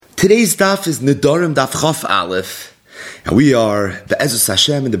Today's daf is Nedarim Daf Chaf Aleph, and we are Be'ezus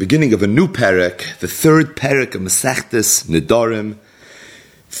Hashem in the beginning of a new parak, the third parak of Masechtes Nedarim.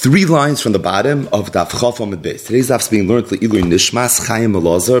 3 lines from the bottom of Daf Chaf Amud Beis. Today's daf is being learned Le'ilui Nishmas Chaim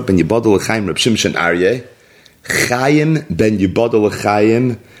Elazar ben Yibadol L'Chaim Reb Shimshon Aryeh, Chaim ben Yibadol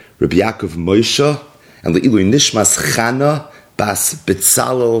L'Chaim Reb Yaakov Moshe, and Le'ilui Nishmas Chana Bas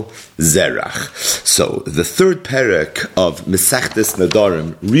Betzalel Zerach. So the third parak of Masechtes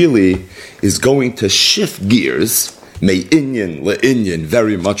Nedarim really is going to shift gears, Mei Inyan Le'inyan,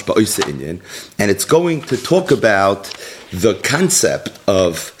 very much Ba'oisa Inyan, and it's going to talk about the concept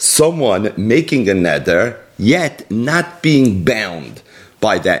of someone making a neder, yet not being bound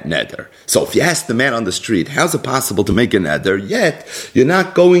by that neder. So if you ask the man on the street, how's it possible to make a neder, yet you're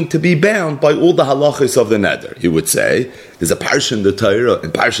not going to be bound by all the halachos of the neder? He would say, there's a parsha in the Torah,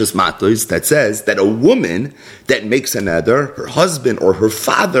 in Parshas Matos, that says that a woman that makes a neder, her husband or her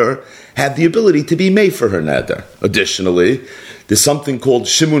father have the ability to be made for her neder. Additionally, there's something called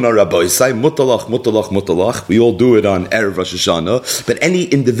Shimun HaRabosai, mutalach, mutalach, mutalach. We all do it on Erev Rosh Hashanah, but any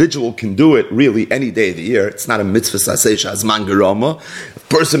individual can do it really any day of the year. It's not a mitzvah saseh shazman gerama.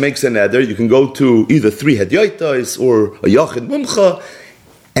 If a person makes a neder, you can go to either 3 hedyotos or a yachid mumcha,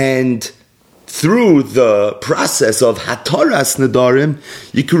 and through the process of hataras nedarim,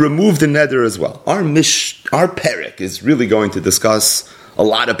 you can remove the neder as well. Our perek is really going to discuss a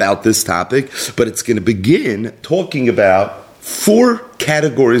lot about this topic, but it's going to begin talking about 4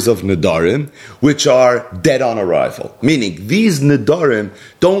 categories of nedarim which are dead on arrival. Meaning, these nedarim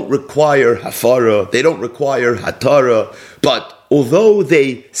don't require hafara, they don't require hatara, but although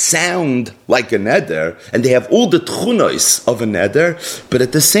they sound like a neder, and they have all the tchunos of a neder, but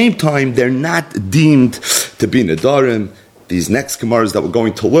at the same time, they're not deemed to be nedarim. These next gemaras that we're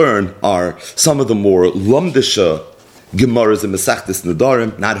going to learn are some of the more lumdisha Gemaras and Masechtes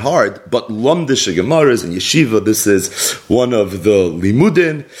Nedarim, not hard, but Lumdisha Gemaras and Yeshiva. This is one of the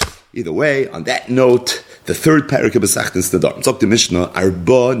Limudin. Either way, on that note, the third parak of Masechtes Nedarim. Talk to Mishnah,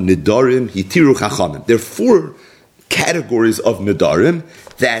 Arba Nedarim Hitiru Chachamim. There are 4 categories of Nedarim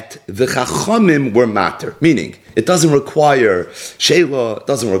that the Chachamim were matter, meaning it doesn't require Sheila, it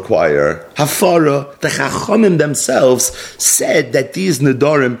doesn't require Hafara. The Chachamim themselves said that these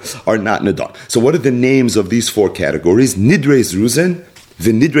Nedarim are not Nedar. So what are the names of these 4 categories? Nidrei Zruzin,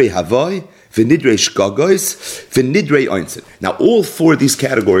 V'nidrei Havai, V'nidrei Shkagois, V'nidrei Einzin. Now all 4 of these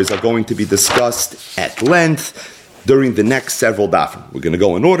categories are going to be discussed at length during the next several dafin. We're going to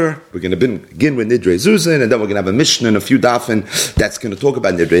go in order. We're going to begin with Nidrei Zuzin, and then we're going to have a Mishnah and a few dafin that's going to talk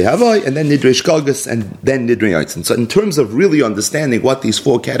about Nidrei Havai, and then Nidrei Shkagas, and then Nidrei Yitzin. So in terms of really understanding what these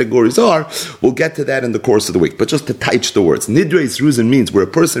 4 categories are, we'll get to that in the course of the week. But just to teach the words, Nidrei Zuzin means where a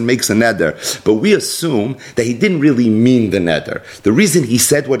person makes a neder, but we assume that he didn't really mean the neder. The reason he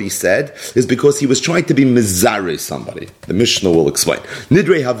said what he said is because he was trying to be mizareh somebody. The Mishnah will explain.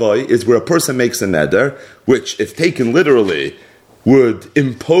 Nidrei Havai is where a person makes a neder, which, if taken literally, would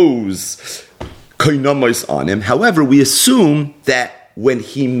impose koinamos on him. However, we assume that when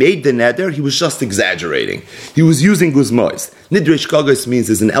he made the neder, he was just exaggerating. He was using guzmois. Nidrei Shkagas means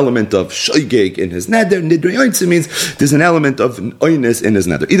there's an element of shoygeg in his neder. Nidrei Einzin means there's an element of oines in his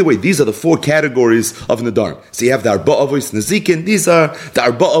neder. Either way, these are the 4 categories of nedarim. So you have the arba avos nezikin. These are the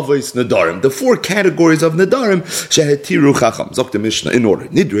arba avos nedarim. The 4 categories of nedarim shehetiru chacham. Zok the Mishnah in order.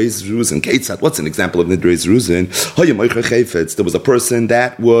 Nidrei Zruzin Keitzat. What's an example of Nidrei Zruzin? Hayamoicha chayfetz. There was a person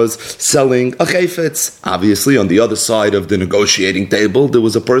that was selling a chayfetz. Obviously, on the other side of the negotiating table, there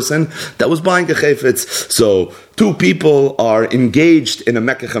was a person that was buying a chayfetz. So 2 people are engaged in a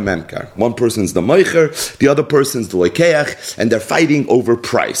mekach memkar. One person's the moicher, the other person's the lokeach, and they're fighting over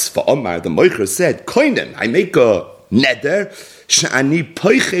price. For Omar, the moicher said, Koinen, I make a neder, Sha'ani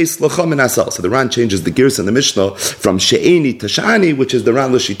poiches l'chom asal. So the Ran changes the gears in the Mishnah from She'eni to Sha'ani, which is the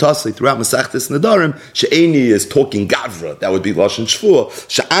Ran l'shitasi throughout Masechtes Nedarim. She'eni is talking gavra, that would be Lashon Shvua.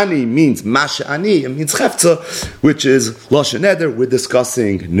 Sha'ani means ma Sha'ani, it means chefza, which is Lashon Neder. We're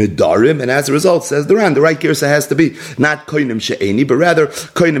discussing Nedarim, and as a result, says the Ran, the right gears has to be not koinim She'eni, but rather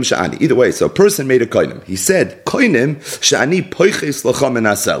koinim Sha'ani. Either way, so a person made a koinim. He said, koinim Sha'ani poiches l'chom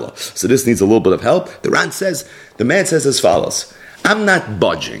asal. So this needs a little bit of help. The Ran says, the man says as follows, I'm not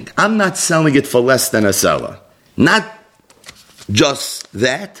budging. I'm not selling it for less than a seller. Not just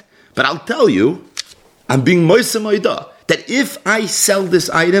that, but I'll tell you, I'm being moisa moida, that if I sell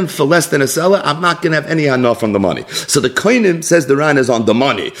this item for less than a seller, I'm not going to have any hana from the money. So the koinim, says the Ran, is on the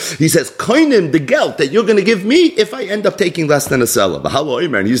money. He says, koinim, the geld that you're going to give me if I end up taking less than a seller. But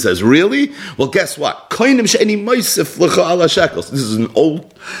and he says, really? Well, guess what? Koinim she'eni moisef l'cha ala shekels. This is an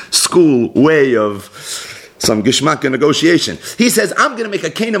old school way of some geschmack in negotiation. He says, I'm going to make a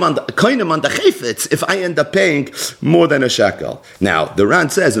kainim on the chayfetz if I end up paying more than a shekel. Now, the Ran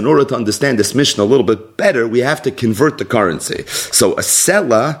says, in order to understand this Mishnah a little bit better, we have to convert the currency. So a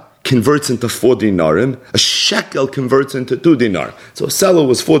selah converts into 4 dinarim, a shekel converts into 2 dinarim. So a selah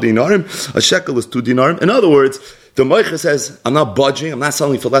was 4 dinarim, a shekel is 2 dinarim. In other words, the Moicha says, I'm not budging, I'm not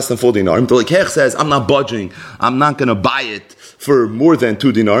selling for less than 4 dinarim. The Lekech says, I'm not budging, I'm not going to buy it for more than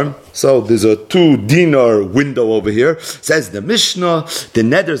 2 dinarim. So there's a 2 dinar window over here. Says the Mishnah, the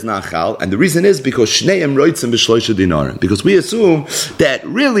neder's nachal, and the reason is because shneim roitzim b'shloisha dinarim. Because we assume that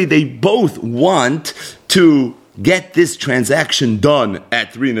really they both want to get this transaction done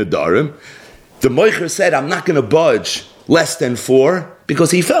at 3 nedarim. The Moicher said, I'm not going to budge less than 4,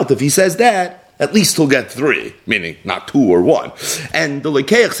 because he felt if he says that, at least he'll get 3, meaning not 2 or 1. And the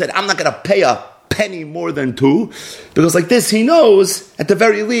Lekeich said, I'm not going to pay a penny more than 2, because like this he knows, at the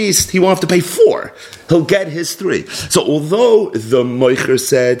very least, he won't have to pay 4. He'll get his 3. So although the Moicher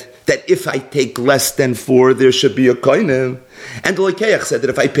said that if I take less than 4, there should be a koinem, and the Lekeich said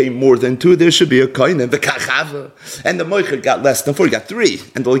that if I pay more than 2, there should be a koinem, the kachava. And the Moicher got less than 4, he got 3.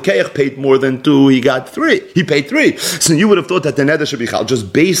 And the Lekeich paid more than 2, he got 3. He paid 3. So you would have thought that the neder should be chal,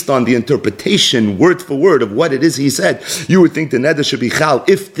 just based on the interpretation, word for word, of what it is he said. You would think the neder should be chal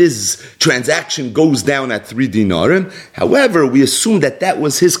if this transaction goes down at 3 dinarim. However, we assume that that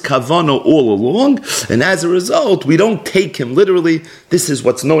was his kavana all along, and as a result, we don't take him literally. This is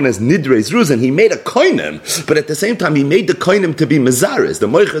what's known as nidrei zruzin. He made a koinem, but at the same time, he made the koinem the Mizaris. The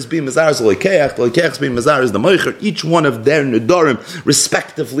Moichers being Mizaris, the Lekeichs being Mizaris, the Moicher, each one of their Nedarim,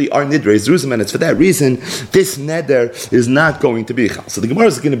 respectively, are Nidrei Zruzim, and it's for that reason, this Neder is not going to be Chal. So the Gemara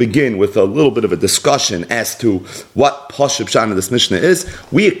is going to begin with a little bit of a discussion as to what Pashup Shan of this Mishnah is.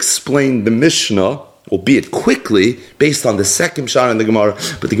 We explained the Mishnah, albeit quickly, based on the second Pshat in the Gemara,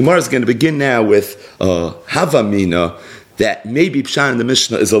 but the Gemara is going to begin now with Havamina, that maybe Pshat in the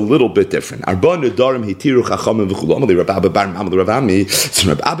Mishnah is a little bit different. Arba nedarim hitiru chachamim v'chulu. Amalei Rabbi Abba bar Mamad Rav Ami. So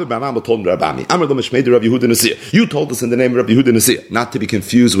Rabbi Abba bar Mamad told Rabbi Ami, Amar lo mishmei Rabbi Yehuda Nasiya. You told us in the name of Rabbi Yehuda Nasiya, not to be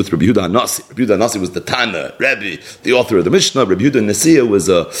confused with Rabbi Yehuda Hanasi. Rabbi Yehuda Hanasi was the Tana, Rabbi, the author of the Mishnah. Rabbi Yehuda Nasiya was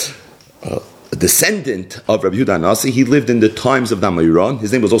a descendant of Rabbi Yehuda Hanasi. He lived in the times of the Amoraim.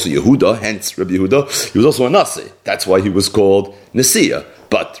 His name was also Yehuda, hence Rabbi Yehuda. He was also a Nasi. That's why he was called Nasiya.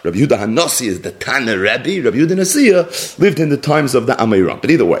 But Rabbi Yehuda Hanasi is the Tana Rabbi. Rabbi Yehuda Nasiya lived in the times of the Amoraim. But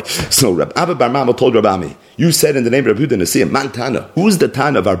either way, so Rabbi Abba bar Mama told Rabbi Ami, you said in the name of Rabbi Yehuda Nasiya, Man Tana, who's the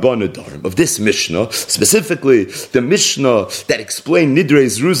Tana of Arba Nedarim, of this Mishnah, specifically the Mishnah that explained Nidrei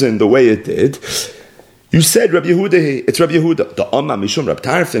Zruzin the way it did? You said Rabbi Yehuda, it's Rabbi Yehuda, the Amma Mishum Rab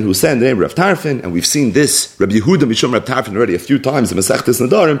Tarfin, who said in the name of Rab Tarfin, and we've seen this Rabbi Yehuda Mishum Rab Tarfin already a few times in Masechtas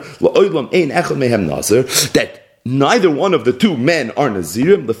Nedarim, La'olam Ein Echad Mehem Nazir, that neither one of the two men are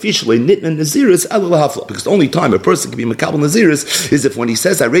Nazirim, Lafishle Nitna Naziris, Hafla. Because the only time a person can be Makabal Naziris is if when he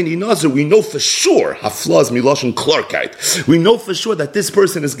says Areni Nazir, we know for sure Hafla is Miloshin Clarkite. We know for sure that this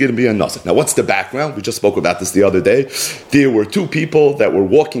person is going to be a Nazir. Now, what's the background? We just spoke about this the other day. There were two people that were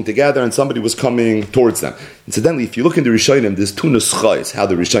walking together and somebody was coming towards them. Incidentally, if you look into Rishonim, there's two nuschais, how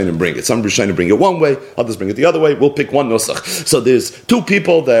the Rishonim bring it. Some Rishonim bring it one way, others bring it the other way. We'll pick one nusach. So there's two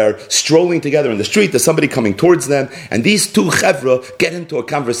people that are strolling together in the street. There's somebody coming towards them, and these two chevra get into a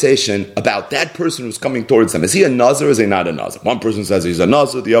conversation about that person who's coming towards them. Is he a nazir or is he not a nazir? One person says he's a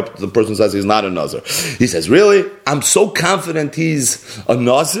nazir, the other person says he's not a nazir. He says, really? I'm so confident he's a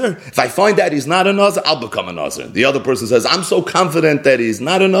nazir. If I find out he's not a nazir, I'll become a nazir. The other person says, I'm so confident that he's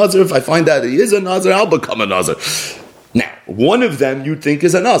not a nazir. If I find out he is a nazir, I'll become a nazir. Now, one of them you'd think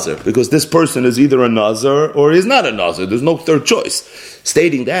is a nazir, because this person is either a nazir or is not a nazir. There's no third choice.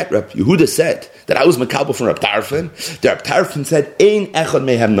 Stating that, Reb Yehuda said that I was makabel from Reb Tarfin. The Reb Tarfin said, Ein echad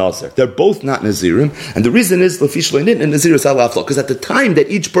mehem nazir. They're both not nazirim, and the reason is lafish leinin and nazir salaflo. Because at the time that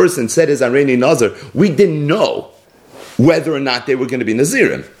each person said is areni nazir, we didn't know whether or not they were going to be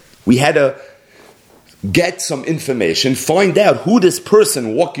nazirim. We had to get some information, find out who this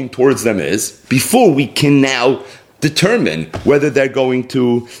person walking towards them is, before we can now determine whether they're going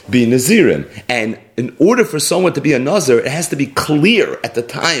to be Nazirim. And in order for someone to be a Nazir, it has to be clear at the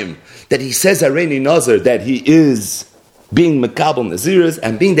time that he says Areni Nazir, that he is being Makabal Naziris,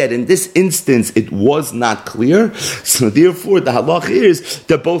 and being that in this instance it was not clear, so therefore the halach is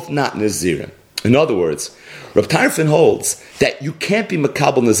they're both not Nazirim. In other words, Rav Tarfin holds that you can't be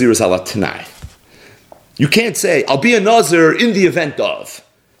Makabal Naziris ala Tanai. You can't say, I'll be a Nazir in the event of.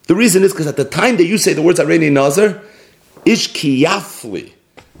 The reason is because at the time that you say the words Areni Nazir, Ish Kiyafli,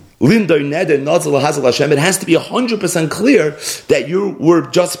 Lindoy Neder Nazir Lahazal Hashem, it has to be 100% clear that you were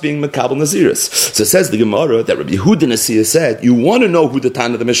just being Makabal Naziris. So it says the Gemara that Rabbi Yehuda Nasiya said, you want to know who the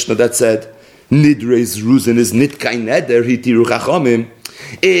Tana of the Mishnah that said, Nidreis Ruzin is nit kein neder hitiru chachamim.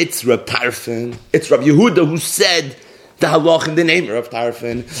 It's Reb Tarfon. It's Reb Yehuda who said the halach in the name of Reb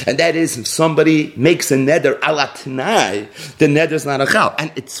Tarfon, and that is if somebody makes a neder ala t'nai, the neder is not a chal,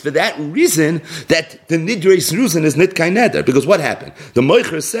 and it's for that reason that the nidreis ruzin is nit kein neder. Because what happened? The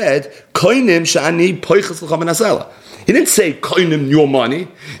moicher said koinim shani poiches l'cham asela. He didn't say koinim your money.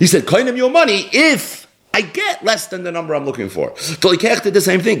 He said koinim your money if I get less than the number I'm looking for. Tolikech did the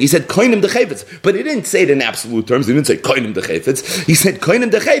same thing. He said koinim de chayfetz, but he didn't say it in absolute terms. He didn't say koinim de chayfetz. He said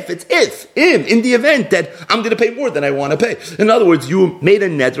koinim de chayfetz in the event that I'm going to pay more than I want to pay. In other words, you made a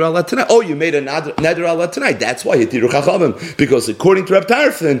neder ala tonight. Oh, you made a neder ala tonight. That's why hitiru chachamim, because according to Reb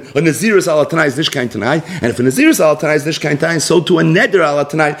Tarfon, a nazirus ala tonight is nishkain tonight, and if a nazirus ala tonight is nishkain tonight, so to a neder ala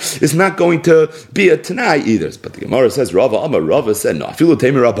tonight is not going to be a tonight either. But the Gemara says Rava said no. Afilu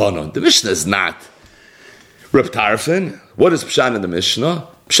teimir rabbanon. The Mishnah is not Reb Tarfon. What is Pshan in the Mishnah?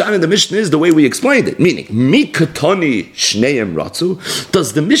 Pshan in the Mishnah is the way we explained it, meaning mikatoni shneim ratzu.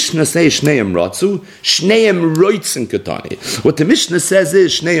 Does the Mishnah say shneim ratzu? Shneim roitzen katani. What the Mishnah says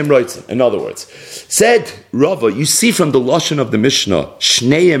is shneim roitzen. In other words, said Rava, you see from the lashon of the Mishnah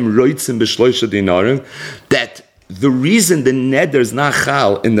shneim roitzen b'shloisha dinarim that the reason the neder is not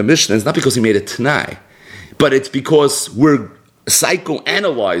chal in the Mishnah is not because he made a t'nai, but it's because we're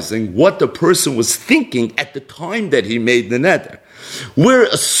psychoanalyzing what the person was thinking at the time that he made the neder. We're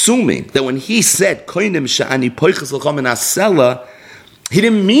assuming that when he said koinim sha'ani poiches l'cham asela, he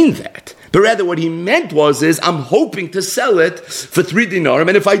didn't mean that. But rather what he meant was I'm hoping to sell it for 3 dinarim,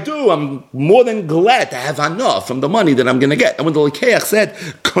 and if I do, I'm more than glad to have enough from the money that I'm going to get. And when the Lekeach said,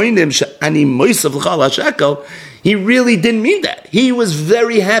 koinim sha'ani moisav l'chal shekel, he really didn't mean that. He was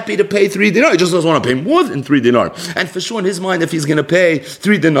very happy to pay 3 dinar. He just doesn't want to pay more than 3 dinar. And for sure, in his mind, if he's going to pay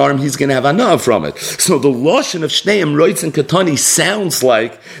 3 dinar, he's going to have enough from it. So the lashon of Shneim, Roitz, and Katani sounds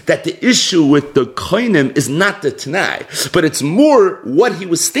like that the issue with the koinim is not the Tanai, but it's more what he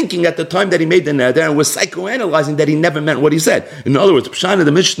was thinking at the time that he made the neder, and was psychoanalyzing that he never meant what he said. In other words, Pshan of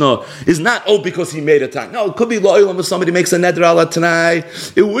the Mishnah is not, because he made a Tanai. No, it could be lo'ilam if somebody makes a neder ala Tanai.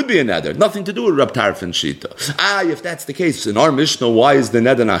 It would be a neder. Nothing to do with Reb Tarfon Shita. If that's the case, in our Mishnah, why is the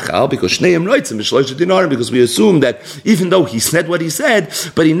neder nachal? Because Shneim Roitzim b'shloisha dinarim, because we assume that even though he said what he said,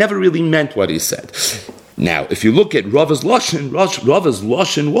 but he never really meant what he said. Now, if you look at Rava's Lashon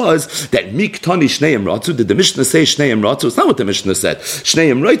was that Miktani Shneim Ratzu. Did the Mishnah say Shneim Ratzu? It's not what the Mishnah said.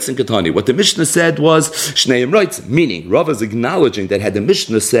 Shneim Roitzim Katani. What the Mishnah said was Shneim Roitzim, meaning Rava's acknowledging that had the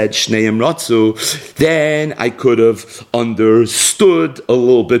Mishnah said Shneim Ratzu, then I could have understood a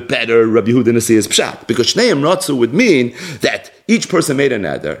little bit better Rabbi Yehuda Nasiya's Pshat. Because Shneim Ratzu would mean that each person made a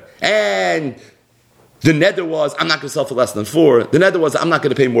neder, and the neder was, I'm not going to sell for less than 4. The neder was, I'm not going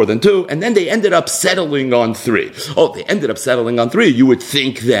to pay more than 2. And then they ended up settling on 3. Oh, they ended up settling on 3. You would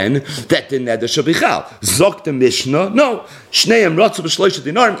think then that the neder should be chal. Zok the Mishnah, no. Shneim ratzu b'shloisha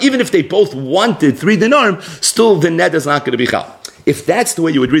dinarim. Even if they both wanted 3 dinarim, still the neder is not going to be chal. If that's the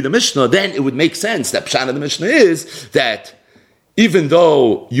way you would read the Mishnah, then it would make sense that Pshan of the Mishnah is that even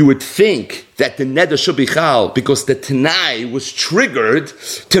though you would think that the neder should be chal because the Tanai was triggered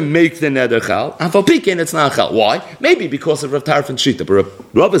to make the neder chal, Afal Pikin it's not chal. Why? Maybe because of Rav Tarfon Shita. But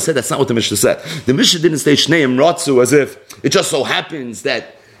Rava said that's not what the Mishnah said. The Mishnah didn't say Shneim Ratzu as if it just so happens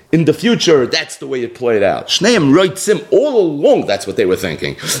that in the future that's the way it played out. Shneim Roitzim, all along that's what they were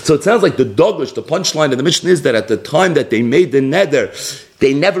thinking. So it sounds like the Doglish, the punchline of the Mishnah is that at the time that they made the neder,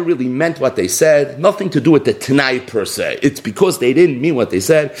 they never really meant what they said. Nothing to do with the Tanai per se. It's because they didn't mean what they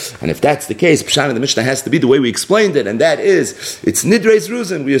said. And if that's the case, Pshan of the Mishnah has to be the way we explained it. And that is, it's Nidreis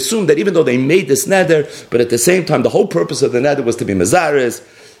Ruzin. We assume that even though they made this neder, but at the same time, the whole purpose of the neder was to be Mazaris,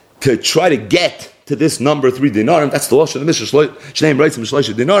 to try to get to this number 3 dinarim. That's the Lashon of the Mishnah, Shneim Roitzim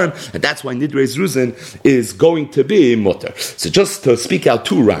b'shloisha dinarim. And that's why Nidreis Ruzin is going to be mutter. So just to speak out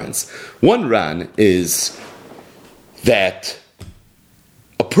 2 rans. One ran is that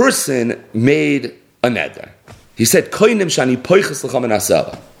a person made a neder. He said, koinim shani poiches l'cham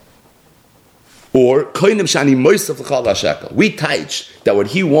asela. Or, koinim shani moisav l'chal shekel. We teach that what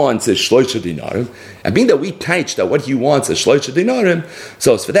he wants is shloisha dinarim. And being that we teach that what he wants is shloisha dinarim,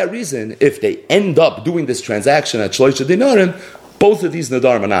 so it's for that reason, if they end up doing this transaction at shloisha dinarim, both of these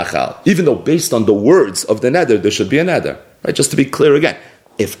nedarim are nachal. Even though based on the words of the neder, there should be a neder. Right? Just to be clear again.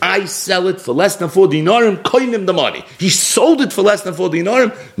 If I sell it for less than 4 dinarim, koinim the money. He sold it for less than 4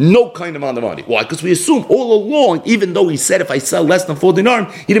 dinarim, no koinim on the money. Why? Because we assume all along, even though he said if I sell less than 4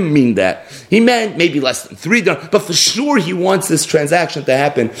 dinarim, he didn't mean that. He meant maybe less than 3 dinarim, but for sure he wants this transaction to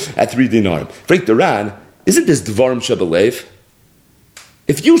happen at 3 dinarim. Frank Duran, isn't this dvarim shabalev?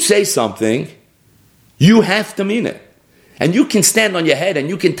 If you say something, you have to mean it. and you can stand on your head and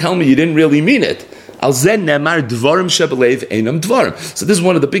you can tell me you didn't really mean it. Al zen nemar dvarim shebelev einam dvarim. So this is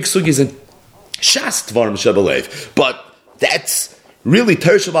one of the big sugis in Shas dvarim shebelev. But that's really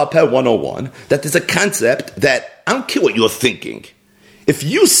Teresh Sheba'al Peh 101, that there's a concept that, I don't care what you're thinking. If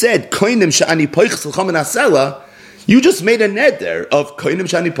you said, koinim sha'ani poichas l'chamen asela, you just made a neder of koinim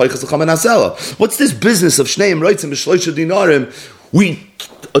sha'ani poichas l'chamen asela. What's this business of shneim roitzim b'shloisha dinarim? We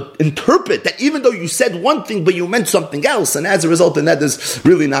interpret that even though you said one thing, but you meant something else, and as a result, the neder is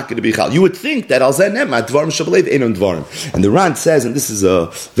really not going to be chal. You would think that al zeh nema dvarim shabalev einam dvarim. And the Ran says, and this is a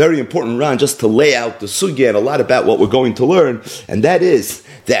very important Ran, just to lay out the sugya and a lot about what we're going to learn, and that is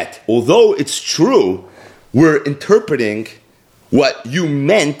that although it's true, we're interpreting what you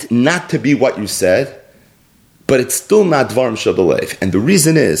meant not to be what you said, but it's still not Dvarim Shabalev. And the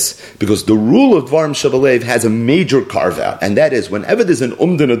reason is because the rule of Dvarim Shabalev has a major carve-out, and that is whenever there's an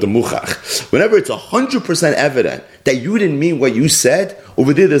umdana demuchach, whenever it's 100% evident that you didn't mean what you said,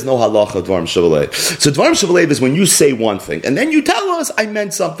 over there's no halacha of Dvarim Shabalev. So Dvarim Shabalev is when you say one thing, and then you tell us, I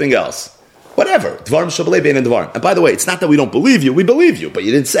meant something else. Whatever. Dvarim Shabalev ain't in Dvarim. And by the way, it's not that we don't believe you, we believe you, but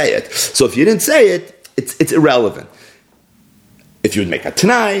you didn't say it. So if you didn't say it, it's irrelevant. If you would make a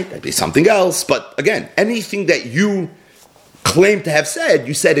Tanai, that'd be something else. But again, anything that you claim to have said,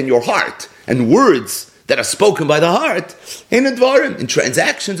 you said in your heart. And words that are spoken by the heart, in Dvarim. In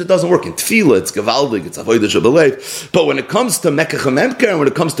transactions, it doesn't work. In Tefillah, it's Gevaldig, it's Avodah Shabalev. But when it comes to Mekach HaMemker, and when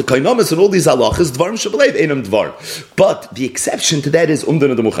it comes to Kainomis and all these halachas, Dvarim Shabalev, Einam Dvarim. But the exception to that is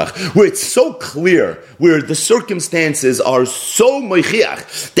Umdana Demuchach, where it's so clear, where the circumstances are so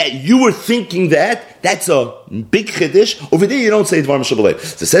moichiach, that you were thinking that's a big chiddush. Over there, you don't say Dvarim Shabalev.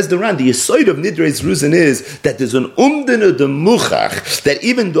 So says the Ran, the yisoid of Nidrei's Ruzin is that there's an Umdana Demuchach, that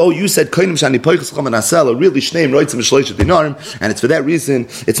even though you said Koinim Shani Poichas Chaman Asel, really Shneim Roitzim Shloisha Dinarim, and it's for that reason,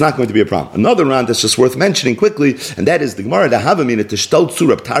 it's not going to be a problem. Another Ran that's just worth mentioning quickly, and that is the Gemara that Havamina to Shtal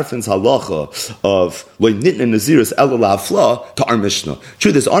Tzurab Tarfin's halacha of Loy Nitna Naziris Elala Afla to our Mishnah.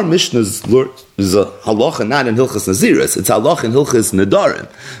 True, this our Mishnah's is a halacha not in Hilchas Naziris, it's a halacha in Hilchas Nedarim.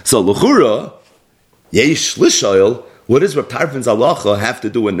 So L'chura, Yesh Lishoil, what does Reb Tarfin's halacha have to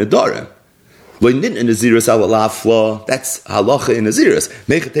do with Nedarim? That's halacha in Naziris.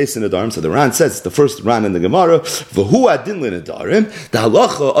 Mechates in Nedarim. So the Ran says, it's the first Ran in the Gemara, V'hu adin l'Nedarim. The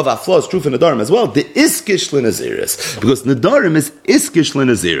halacha of Afla is true for Nedarim as well. The iskish l'Naziris. Because Nedarim is iskish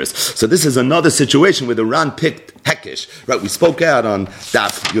l'Naziris. So this is another situation where the Ran picked Hekish. Right, we spoke out on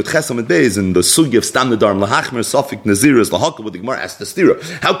Daf Yud Ches Amud Beis in the sugi of Stam Nedarim Lahachmer Sofik Naziris Lahaka, with the Gemara asked the stira.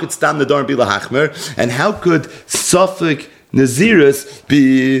 How could Stam Nedarim be Lahachmer? And how could Sofik Naziris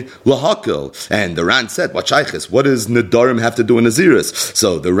be lahakil? And the Ran said, what shaychis? What does Nedarim have to do with Naziris?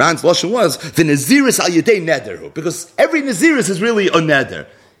 So the Ran's lashon was, the Naziris al yedei nederhu, because every Naziris is really a neder.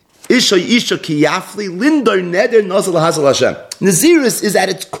 Isha kiyafli lindar neder nazal hazal Hashem. Naziris is at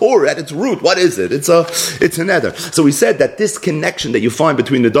its core, at its root. What is it? It's a neder. So we said that this connection that you find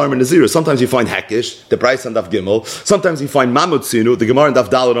between Nedarim and Naziris, sometimes you find Hekish, the price on Daf Gimel, sometimes you find Mamutzinu, the Gemara on Daf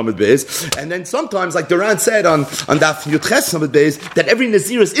Daled Amud Beis, and then sometimes, like Duran said on Daf Yud Ches Amud Beis, that every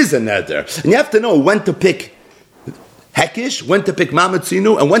Naziris is a neder. And you have to know when to pick Hekish, when to pick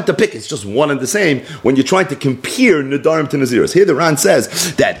Mamutzinu, and when to pick, it's just one and the same when you're trying to compare Nedarim to Naziris. Here the Ran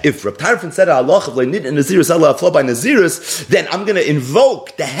says that if Reb Tarfon said Allah of Leinit and Naziris Allah flow by Naziris, then I'm going to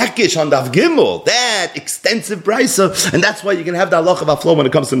invoke the Hekish on Daf Gimel, that extensive brisa, and that's why you can have the Allah of Aflo when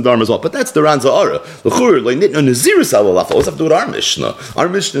it comes to Nedarim as well. But that's the Ran Za'ara. L'chur Leinit and Naziris Allah flow. What's up to do with our Mishnah? Our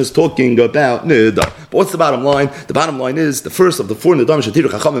Mishnah is talking about Nedar. But what's the bottom line? The bottom line is the first of the four Nedarim Shatiru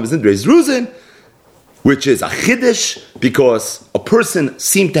Chachamim is Nidrei's Ruzin, which is a chiddush, because a person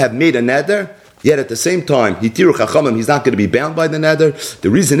seemed to have made a neder, yet at the same time, hitiru chachamim, he's not going to be bound by the neder.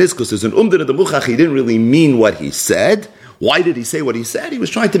 The reason is because there's an umdana demuchach, he didn't really mean what he said. Why did he say what he said? He was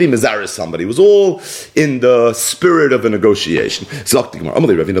trying to be mezaris somebody. It was all in the spirit of a negotiation. Ravina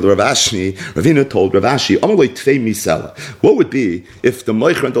told Rav Ashi, what would be if the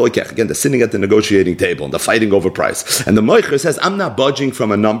moicher and the lekech, again, they're sitting at the negotiating table and they're fighting over price, and the moicher says, I'm not budging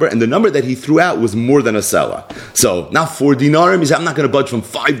from a number, and the number that he threw out was more than a seller. So, not 4 dinarim, he said, I'm not going to budge from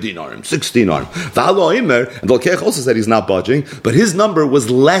 5 dinarim, 6 dinarim. And the lekech also said he's not budging, but his number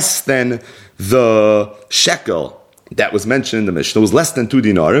was less than the shekel that was mentioned in the Mishnah. It was less than 2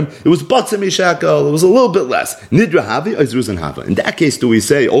 dinarim. It was batzim shekel. It was a little bit less. Nidra havi or zruzin hava. In that case, do we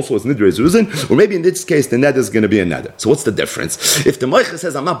say also it's nidra zruzin, or maybe in this case the neder is going to be a neder? So what's the difference? If the moicha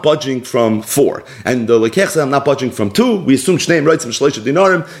says I'm not budging from 4, and the lekech says I'm not budging from 2, we assume shneim roitzim shloisha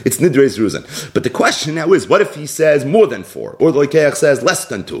dinarim. It's nidra zruzin. But the question now is, what if he says more than 4, or the lekech says less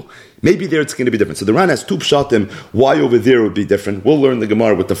than 2? Maybe there it's going to be different. So the Ran has two pshatim. Why over there would be different? We'll learn the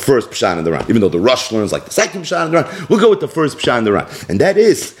Gemara with the first pshat in the Ran. Even though the Rosh learns like the second pshat in the Ran, we'll go with the first pshat in the Ran. And that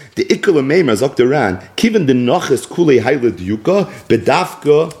is the Ikul Meimer Zok the Ran. Kiven the Noches Kulei Haile Diyuka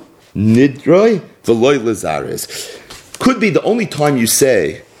Bedafka Nidroi V'Loi Lazaris. Could be the only time you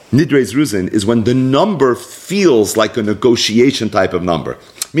say Nidrei Zruzin is when the number feels like a negotiation type of number.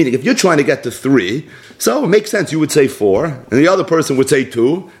 Meaning, if you're trying to get to 3, so it makes sense, you would say 4, and the other person would say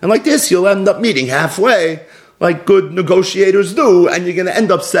 2, and like this, you'll end up meeting halfway, like good negotiators do, and you're going to end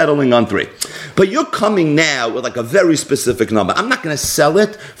up settling on 3. But you're coming now with like a very specific number. I'm not going to sell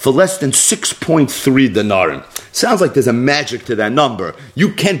it for less than 6.3 denarim. Sounds like there's a magic to that number.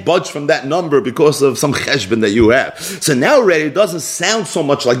 You can't budge from that number because of some cheshbon that you have. So now already it doesn't sound so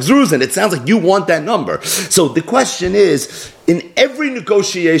much like Zruzin. It sounds like you want that number. So the question is, in every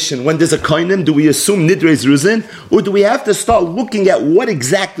negotiation, when there's a koinim, do we assume nidrei Zruzin? Or do we have to start looking at what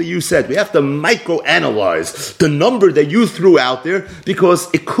exactly you said? We have to microanalyze the number that you threw out there, because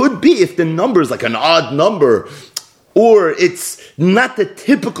it could be if the number is like an odd number, or it's not the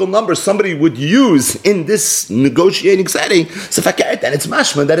typical number somebody would use in this negotiating setting, so then it's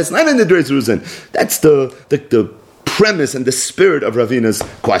mashman, that it's not in the Nidrei Zruzin. That's the premise and the spirit of Ravina's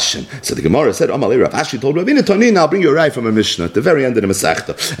question. So the Gemara said, Amalei Rav Ashi told Ravina, Tonin, I'll bring you a raya from a Mishnah at the very end of the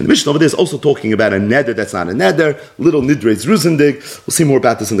Masechta. And the Mishnah over there is also talking about a neder that's not a neder, little Nidrei Zruzin dig. We'll see more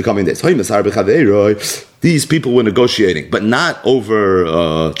about this in the coming days. These people were negotiating, but not over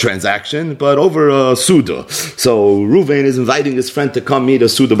a transaction, but over a Suda. So Ruvain is inviting his friend to come meet a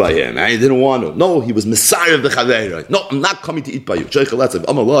Suda by him. And he didn't want to. No, he was Messiah of the Chaveira. No, I'm not coming to eat by you. And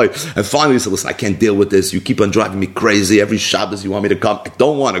finally he said, listen, I can't deal with this. You keep on driving me crazy. Every Shabbos you want me to come. I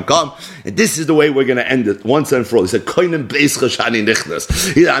don't want to come. And this is the way we're going to end it once and for all. He said, Koinem beis chashani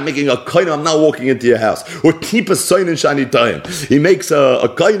nichnas. He said, I'm making a koinem, I'm not walking into your house. Or keep a soinen shani time. He makes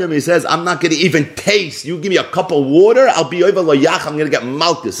a koinem, he says, I'm not going to even taste. You give me a cup of water, I'll be over loyach, I'm going to get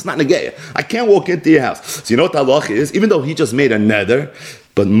malchus. It's not negeya. I can't walk into your house. So you know what the halacha is? Even though he just made a neder,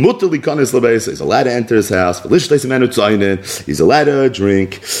 but mutali kanis lebeis, he's allowed to enter his house. He's allowed to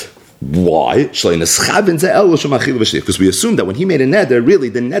drink. Why? Because we assume that when he made a neder, really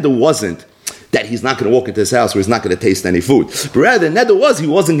the neder wasn't that he's not going to walk into his house or he's not going to taste any food. But rather, the neder was he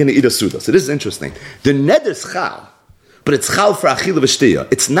wasn't going to eat a suda. So this is interesting. The neder is chal, but it's chal for achila v'shtiya.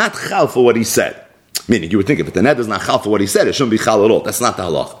 It's not chal for what he said. Meaning, you would think if the neder is not chal for what he said, it shouldn't be chal at all. That's not the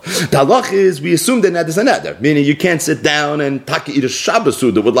halach. The halach is, we assume the neder is a neder. Meaning, you can't sit down and eat a Shabbos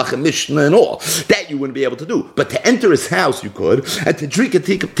Suda with lachem mishnah and all. That you wouldn't be able to do. But to enter his house, you could. And to drink a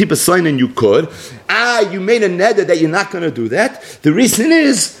tipa soinen, you could. You made a neder that you're not going to do that. The reason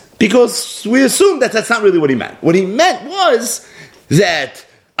is, because we assume that that's not really what he meant. What he meant was that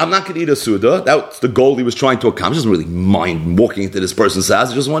I'm not going to eat a Suda. That's the goal he was trying to accomplish. He doesn't really mind walking into this person's house.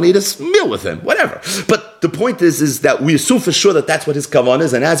 He just want to eat a meal with him, whatever. But the point is that we assume for sure that that's what his kavan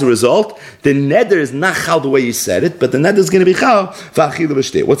is, and as a result, the neder is not chal the way he said it, but the neder is going to be chal.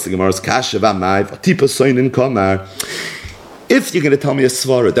 What's the Gemara's kasha v'amai v'tipa soinin kamar? If you're going to tell me a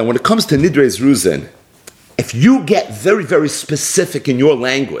svara, then when it comes to nidrei zruzin, if you get very, very specific in your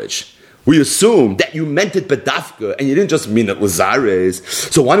language, we assume that you meant it bedafka and you didn't just mean it lazares.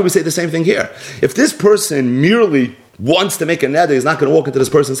 So why don't we say the same thing here? If this person merely wants to make a neder, he's not going to walk into this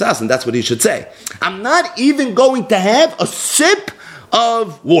person's house, and that's what he should say. I'm not even going to have a sip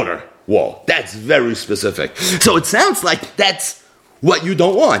of water. Whoa, that's very specific. So it sounds like that's what you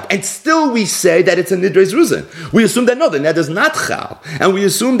don't want. And still we say that it's a nidrei zruzin. We assume that no, the neder is not chal. And we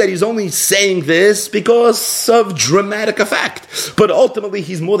assume that he's only saying this because of dramatic effect. But ultimately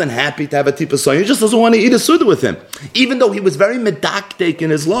he's more than happy to have a tipa soyin. He just doesn't want to eat a suda with him. Even though he was very medaktek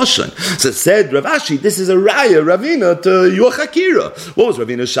in his lashon. So it said Rav Ashi, this is a raya, Ravina, to your chakira. What was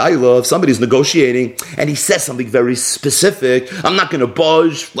Ravina's shayla? If somebody's negotiating and he says something very specific, I'm not going to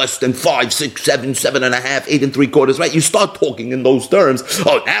budge less than 5, 6, 7, 7.5, 8 3/4, right? You start talking in those terms.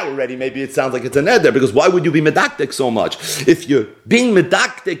 Oh, now already maybe it sounds like it's a neder, because why would you be medaktik so much? If you're being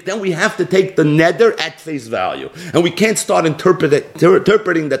medaktik, then we have to take the neder at face value, and we can't start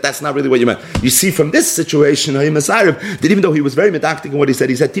interpreting that that's not really what you meant. You see from this situation, that even though he was very medaktik in what he said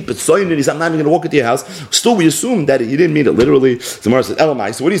tipet soyin, and he said, I'm not even going to walk into your house, still we assume that he didn't mean it literally. Zamar said,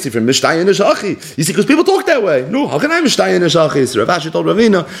 Elamai, so what do you see from Mishtaya Neshachi? You see, because people talk that way. No, how can I Mishtaya Neshachi? So Rav Ashi told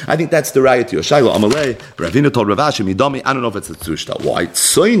Ravina, I think that's the raya to your Shaila Amalei. Ravina told Rav Ashi, Midami, I don't know if it's a tzush. Why?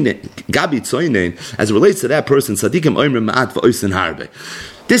 Gabi Tzoinen, as it relates to that person, Sadikim Oimrim Ma'at V'Oisin Harbe.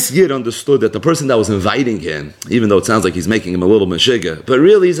 This Yid understood that the person that was inviting him, even though it sounds like he's making him a little meshiga, but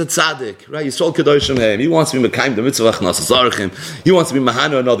really he's a tzaddik, right? Yisrael Kedoshim Heim. He wants to be Mekayim the Mitzvah Nachasarchim. He wants to be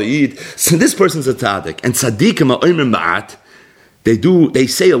Mahana another Yid. So this person's a tzaddik. And Tzadikim Oimrim Ma'at, They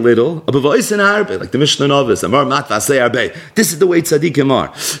say a little, like the Mishnah Novis, this is the way tzaddikim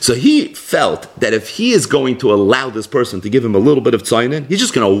are. So he felt that if he is going to allow this person to give him a little bit of tzayin, he's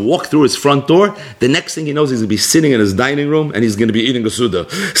just going to walk through his front door. The next thing he knows, he's going to be sitting in his dining room and he's going to be eating a suda.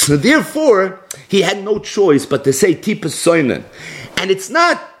 So therefore, he had no choice but to say tipas tzayin. And it's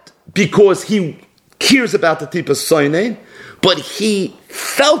not because he cares about the tipas tzayin, but he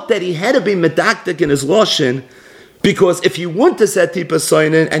felt that he had to be medaktik in his lashon. Because if he wouldn't have said tipas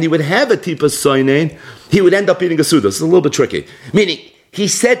soinen and he would have a tipas soinen, he would end up eating a suda. It's a little bit tricky. Meaning, he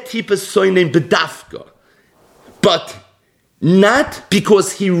said tipas soinen bedafka, but not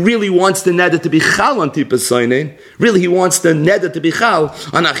because he really wants the neder to be chal on tipas soinen. Really, he wants the neder to be chal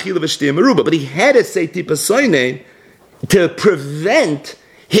on achila v'shtiya meruba. But he had to say tipas soinen to prevent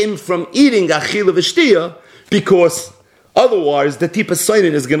him from eating achila v'shtiya, because otherwise, the tipas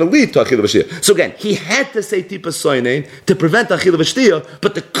soinen is going to lead to achila v'shtiya. So again, he had to say tipas soinen to prevent achila v'shtiya,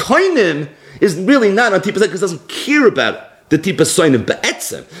 but the koinem is really not on tipas soinen because he doesn't care about the tipas soinen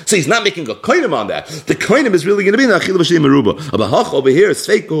be'etzem. So he's not making a koinem on that. The koinem is really going to be in achila v'shtiya meruba. Abahach over here,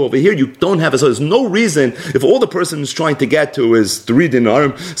 sveiko over here, you don't have it. So there's no reason, if all the person is trying to get to is 3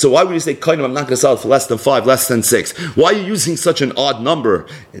 dinarim, so why would you say koinem, I'm not going to sell it for less than 5, less than 6? Why are you using such an odd number?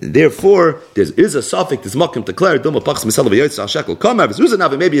 And therefore, there is a suffix, there's makim declare, maybe it's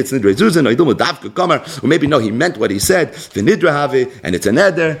nidre zuzin, or maybe no, he meant what he said, and it's an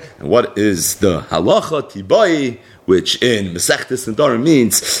eder, and what is the halacha, tibai, which in Masechtas Nedarim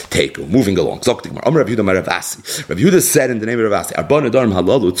means take, moving along. Rav Yehuda said in the name of Rav Asi, Arba Nedarim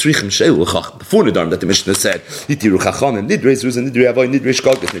halalu tzrichim sheil l'chacham. The 4 Nedarim that the Mishnah said, Itiru chacham, nidrei zuzin, nidrei avoy, nidrei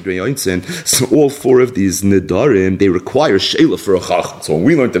shkagas, nidrei yointzin. So all 4 of these Nedarim, they require sheila for a chacham. So when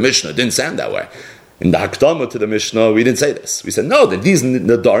we learned the Mishnah, it didn't sound that way. In the Hakdama to the Mishnah, we didn't say this. We said, no, that these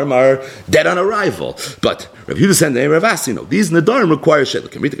Nedarim are dead on arrival. But Rav Yehuda said in the name of Rav Asi, no, these Nedarim require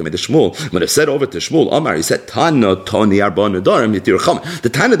Sheilah. When it said over to Shmuel, Amar, he said, Tana, Toni, Arba Nedarim, Yitir Chacham. The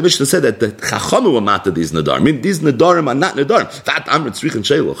Tana of the Mishnah said that the Chacham were mad to these Nedarim. I mean, these Nedarim are not Nedarim. That Amr Tzrichin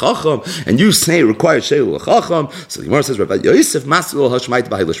Sheilah Chacham, and you say it requires Sheilah Chacham. So the Gemara says, Rabbi Yosef Masil Hashmait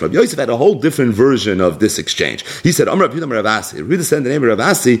B'Hailish. Rabbi Yosef had a whole different version of this exchange. He said, Amar Rav Yehuda Rav Asi. Rav Yehuda said in the name of Rav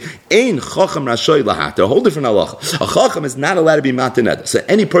Asi, Ein Chacham Rashoy Lahat. A whole different halacha. A chacham is not allowed to be matir neder. So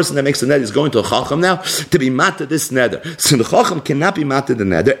any person that makes a neder is going to a chacham now to be matir this neder. So the chacham cannot be matir the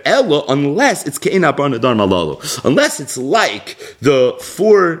neder elo unless it's ke'in abar nedarim alalu. Unless it's like the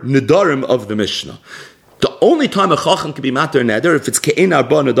 4 nedarim of the Mishnah. The only time a chacham can be matir neder if it's ke'in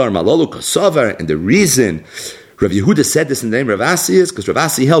abar nedarim alalu kasavar, and the reason Rav Yehuda said this in the name of Rav Asi is because Rav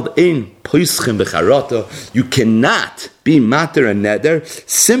Asi held ein poischim b'charata. You cannot be matir a neder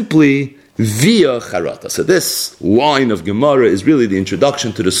simply via charata. So this line of Gemara is really the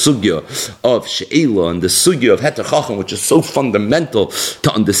introduction to the sugya of she'ela and the sugya of heter chacham, which is so fundamental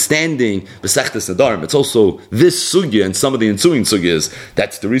to understanding Masechtas Nedarim. It's also this sugya and some of the ensuing sugyas.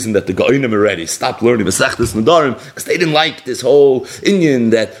 That's the reason that the Gaonim already stopped learning Masechtas Nedarim, because they didn't like this whole inyan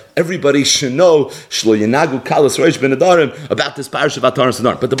that everybody should know shlo yenagu kalas reish ben Nedarim about this parish of Ataras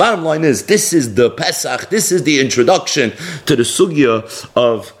Nedarim. But the bottom line is, this is the Pesach, this is the introduction to the sugya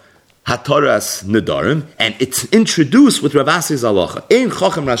of Hataras Nedarim, and it's introduced with Rav Asi's halacha. Ein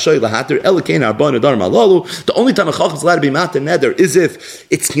chacham rashay lahater elikein arba nedarim alalu. The only time a chacham is allowed to be matir neder is if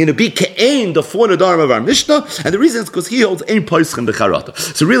it's going to be ke'ein, the 4 nedarim of our Mishnah, and the reason is because he holds ein poischim b'charata.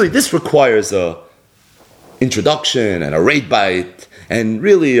 So really, this requires a introduction and a rate bite, and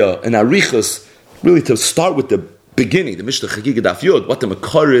really an arichus, really to start with the beginning, the Mishnah Chagiga Daf Yod, what the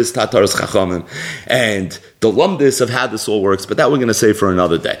Makar is, Tataras Chachamim, and the lumdis of how this all works, but that we're going to say for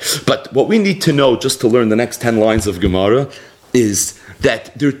another day. But what we need to know, just to learn the next 10 lines of Gemara, is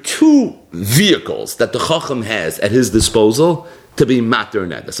that there are 2 vehicles that the Chacham has at his disposal to be matir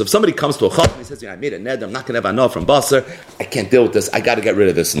neder. So if somebody comes to a Chacham and he says, I made a neder, I'm not going to have enough from Basar, I can't deal with this, I got to get rid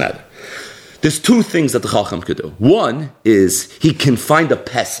of this neder. There's 2 things that the Chacham could do. One is he can find a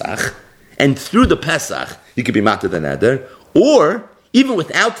Pesach, and through the Pesach, he could be matir the neder, or even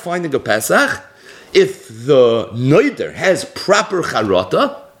without finding a Pesach, if the neder has proper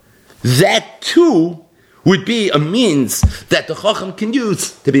charata, that too would be a means that the chacham can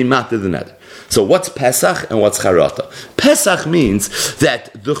use to be matir the neder. So what's Pesach and what's charata? Pesach means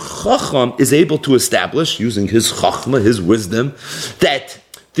that the chacham is able to establish, using his chachma, his wisdom, that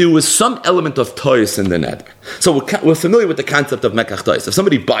there was some element of toys in the neder. So we're familiar with the concept of mekach toys. If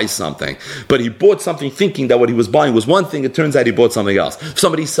somebody buys something, but he bought something thinking that what he was buying was one thing, it turns out he bought something else. If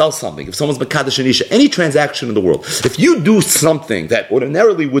somebody sells something, if someone's mekadosh and isha, any transaction in the world, if you do something that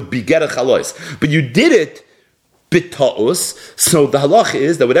ordinarily would be get a chalois, but you did it bita'us. So the halacha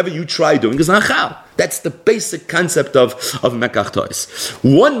is that whatever you try doing is nachal. That's the basic concept of mekach tois.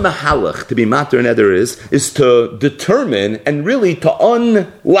 One mahalach to be mater neder is to determine and really to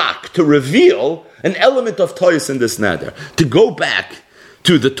unlock, to reveal an element of tois in this neder. To go back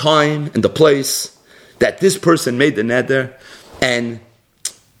to the time and the place that this person made the neder and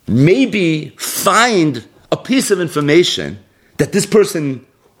maybe find a piece of information that this person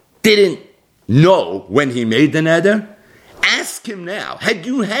didn't know when he made the neder. Ask him now, had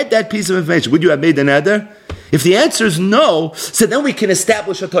you had that piece of information, would you have made the neder? If the answer is no, so then we can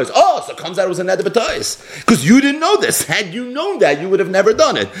establish a tois. Oh, so it comes out it was a neder b'tois. Because you didn't know this. Had you known that, you would have never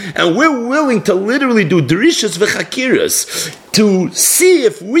done it. And we're willing to literally do drishas v'chakiras to see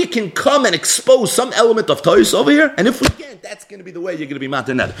if we can come and expose some element of tois over here. And if we can't, that's going to be the way you're going to be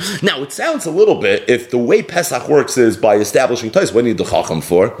mater neder. Now, it sounds a little bit, if the way Pesach works is by establishing tois, what do you need the chacham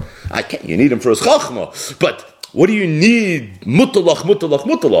for? You need him for his chachma. But what do you need?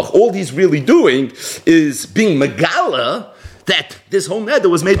 Mutalach. All he's really doing is being megala that this whole neder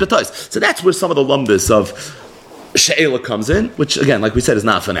was made b'tois. So that's where some of the lumbus of she'ela comes in, which again, like we said, is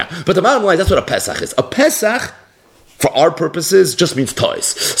not for now. But the bottom line, that's what a Pesach is. A Pesach, for our purposes, just means tois.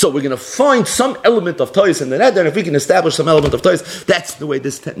 So we're going to find some element of tois in the neder, and if we can establish some element of tois, that's the way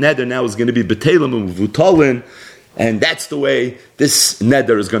this neder now is going to be b'telim and v'utalin, and that's the way this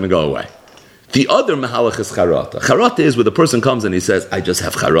neder is going to go away. The other mahalach is charata. Charata is where the person comes and he says, I just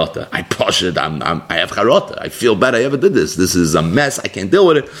have charata. I push it. I have charata. I feel bad I ever did this. This is a mess. I can't deal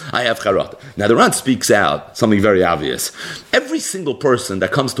with it. I have charata. Now the Ran speaks out something very obvious. Every single person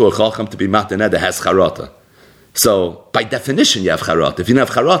that comes to a chacham to be mater neder has charata. So by definition you have charata. If you don't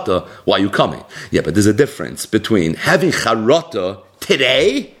have charata, why are you coming? Yeah, but there's a difference between having charata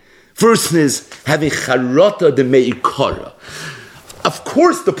today versus having charata de meikara. Of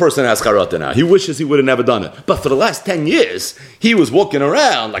course the person has charata now. He wishes he would have never done it. But for the last 10 years, he was walking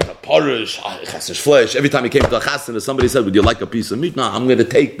around like a parish, flesh. Every time he came to a chasana, somebody said, would you like a piece of meat? No, I'm going to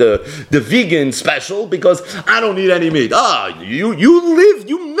take the vegan special because I don't need any meat. You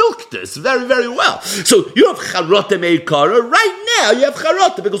milk this very, very well. So you have charata meikara. Right now you have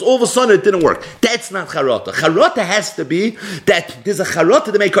charata because all of a sudden it didn't work. That's not charata. Charata has to be that there's a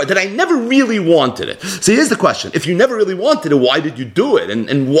charata meikara, that I never really wanted it. So here's the question. If you never really wanted it, why did you do it?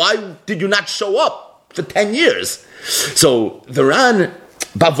 And why did you not show up for 10 years? So the Ran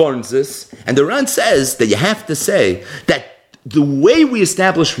bavarns this, and the Ran says that you have to say that the way we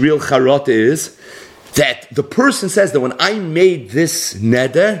establish real charata is that the person says that when I made this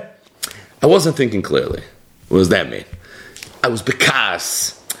neder, I wasn't thinking clearly. What does that mean? I was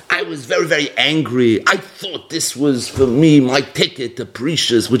bekas. I was very, very angry. I thought this was, for me, my ticket to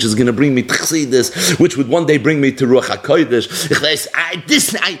Precious, which is going to bring me to Chassidus, which would one day bring me to Ruach HaKodesh.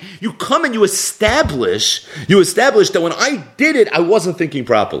 You come and you establish that when I did it, I wasn't thinking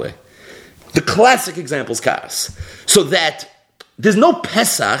properly. The classic example is Kas. So that there's no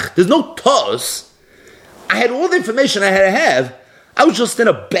Pesach, there's no Tos. I had all the information I had to have. I was just in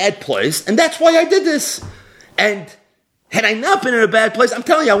a bad place, and that's why I did this. And had I not been in a bad place, I'm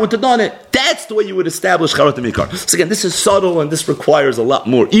telling you, I wouldn't have done it. That's the way you would establish charata meikara. So again, this is subtle, and this requires a lot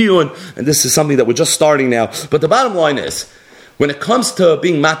more iyun, and this is something that we're just starting now. But the bottom line is, when it comes to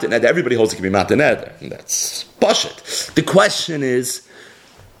being mater neder, everybody holds it can be mater neder, and that's bullshit. The question is,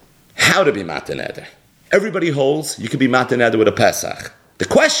 how to be mater neder. Everybody holds you can be mater neder with a Pesach. The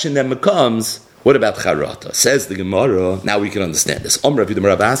question then becomes, what about charata? Says the Gemara. Now we can understand this. A chacham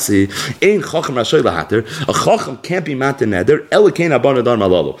can't be mater neder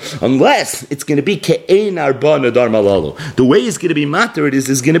unless it's going to be ke'ein arba nadar malalu. The way it's going to be mater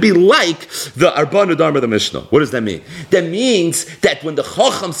is going to be like the arba nadar of the Mishnah. What does that mean? That means that when the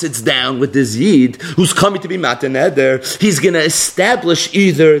chacham sits down with this yid who's coming to be mater neder, he's going to establish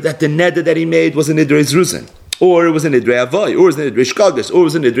either that the neder that he made was an idrei zruzin, or it was an Idrei Avoy, or it was an Idrei Shkagas, or it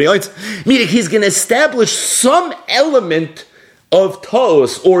was an Idrei Oitz. Meaning he's going to establish some element of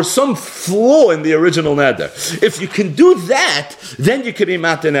Tos, or some flaw in the original Neder. If you can do that, then you can be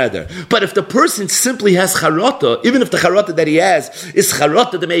Mater Neder. But if the person simply has Charata, even if the Charata that he has is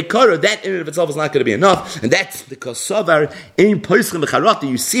Charata the Meikara, that in and of itself is not going to be enough. And that's the Kosovar in Poischem Charata.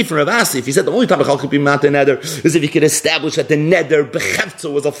 You see from Rav Asi, if he said the only time a Chal could be Mater Neder is if he could establish that the Neder,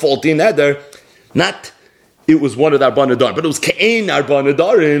 Bechefza, was a faulty Neder, not it was one of the Arba Nadar, but it was Ke'ein Arba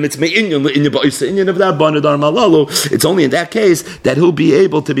Nadarim. It's Me'inyan Inyan of the Arba Nadar Malalu. It's only in that case that he'll be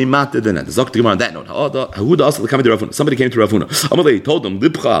able to be mater than that. On that note, somebody came to Rav Huna. Amalei told him,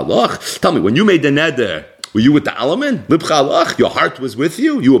 Libcha alach. Tell me, when you made the neder, were you with the alaman? Libcha alach. Your heart was with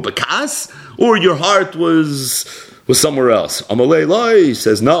you. You were bekas, or your heart was was somewhere else. Amalei Loi, he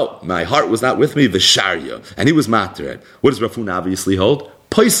says, no, my heart was not with me, Visharya. And he was matter. What does Rav Huna obviously hold?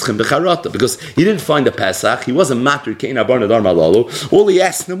 Poischem becharata, because he didn't find a Pesach, he wasn't matter, Kein Abar Nadar Malalu. All he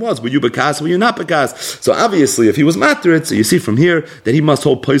asked him was, were you bekas, were you not bekas? So obviously, if he was matter, so you see from here that he must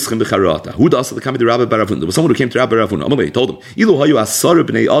hold Poischem becharata. Who does the Kamid Rabbi Baravun? There was someone who came to Rabbi Baravun. Amalei told him, Ilu hayu asar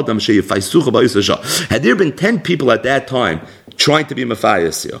b'nei adam sheyefaysucha ba'yisasha. Had there been 10 people at that time trying to be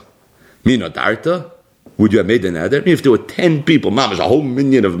Mephias, Mina Darta, would you have made the neder? If there were 10 people, mamash, a whole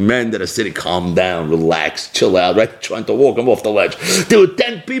minion of men that are sitting, calm down, relax, chill out, right? Trying to walk him off the ledge. There were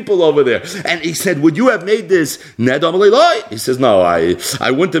 10 people over there. And he said, would you have made this neder? He says, no, I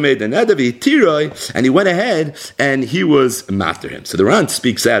wouldn't have made the neder. And he went ahead and he was after him. So the Ran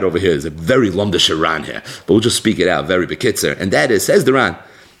speaks out over here. It's a very lumdish Ran here. But we'll just speak it out very bekitzer. And that is, says the Ran,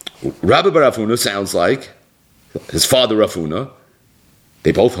 Rabbi Bar Huna sounds like his father Rav Huna.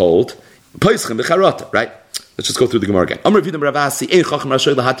 They both hold Poischem becharata, right? Let's just go through the Gemara again. That's easy. It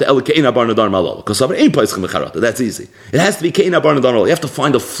has to be Kein Abar Nadar Malalo. You have to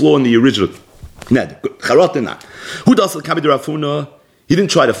find a flaw in the original. Charata not. Who does the Kamid Rav Huna? He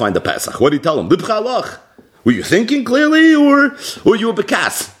didn't try to find the Pesach. What did he tell him? Were you thinking clearly, or you were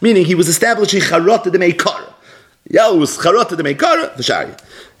bekas? Meaning he was establishing Charata de Meikara. Yeah, it was Charata de Meikara, the Shari.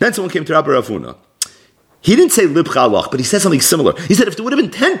 Then someone came to Rabbi Rav Huna. He didn't say lib chalach, but he said something similar. He said, if there would have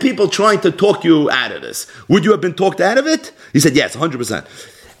been 10 people trying to talk you out of this, would you have been talked out of it? He said, yes, 100%.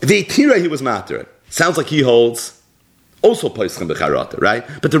 The tira he was matter. Sounds like he holds also poischem becharata, right?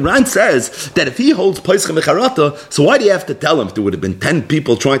 But the Ran says that if he holds poischem becharata, so why do you have to tell him if there would have been 10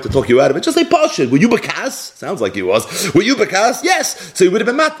 people trying to talk you out of it? Just say pashut. Were you bekas? Sounds like he was. Were you bekas? Yes. So he would have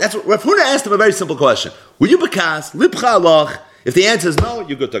been mat. That's what Rav Huna asked him a very simple question. Were you bekas? Lib chalach? If the answer is no,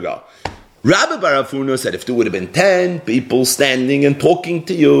 you're good to go. Rabbi Bar Huna said if there would have been 10 people standing and talking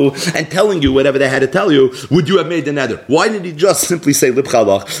to you and telling you whatever they had to tell you, would you have made the neder? Why did he just simply say lib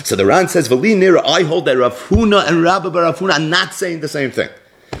chalach? So the Ran says, V'li nira, I hold that Rav Huna and Rabbi Bar Huna are not saying the same thing.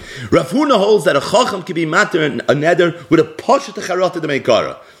 Rav Huna holds that a chacham can be matter and a neder with a poshet charata de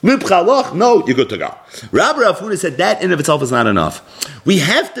meikara. Lib chalach, no, you're good to go. Rabbi Rav Huna said that in of itself is not enough. We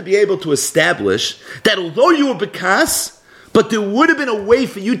have to be able to establish that although you were bekas, but there would have been a way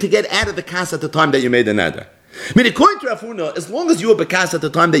for you to get out of the kas at the time that you made the neder. I mean, according to Rav Huna, as long as you were bekas at the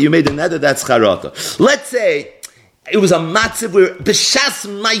time that you made the neder, that's charata. Let's say it was a matziv where b'shas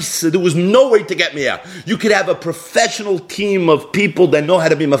ma'isa, there was no way to get me out. You could have a professional team of people that know how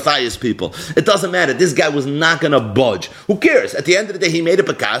to be Matthias people. It doesn't matter. This guy was not going to budge. Who cares? At the end of the day, he made a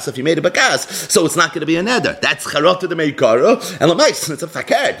bekas. If he made a bekas, so it's not going to be a neder. That's charata de meikara, and l'mais, it's a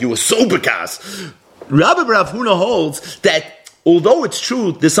fakad. You were so bekas. Rabbi Rav Huna holds that although it's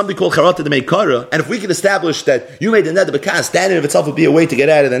true, there's something called charata de meikara, and if we can establish that you made the neder bekas, that in of itself would be a way to get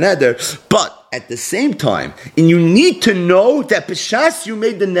out of the neder. But at the same time, and you need to know that b'shas you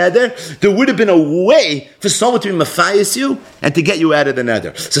made the neder, there would have been a way for someone to be mafias you and to get you out of the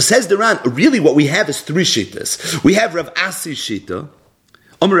neder. So says the Ran, really what we have is 3 shitas. We have Rav Asi's shita,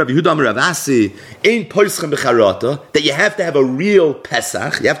 Amar Rav Yehuda, Amar Rav Asi, ein poischem becharata, that you have to have a real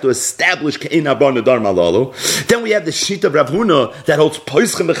Pesach, you have to establish kein abar nadar malalu. Then we have the sheet of Rav Huna that holds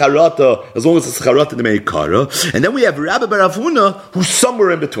poischem becharata as long as it's charata de meikara. And then we have Rabbi Bar Huna who's somewhere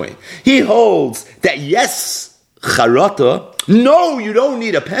in between. He holds that yes, charata, no, you don't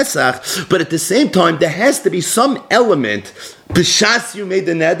need a Pesach, but at the same time, there has to be some element b'shas you made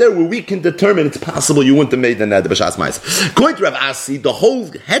the neder where we can determine it's possible you wouldn't have made the neder b'shas ma'is. According to Rav Asi, the whole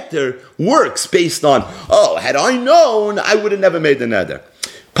heter works based on, had I known, I would have never made the neder.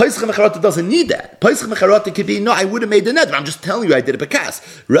 Pesach Mecharata doesn't need that. Pesach Mecharata could be, no, I would have made the neder. I'm just telling you I did it bekas.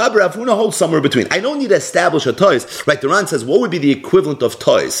 Rabbi Rav Huna holds somewhere between. I don't need to establish a toys. Right, the Ran says, what would be the equivalent of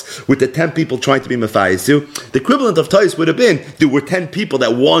toys with the 10 people trying to be Matthias you? The equivalent of toys would have been, there were 10 people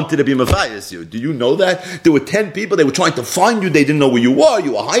that wanted to be Matthias you. Do you know that? There were 10 people, they were trying to find you, they didn't know where you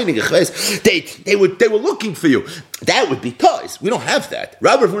were hiding a ches. They were looking for you. That would be toys. We don't have that.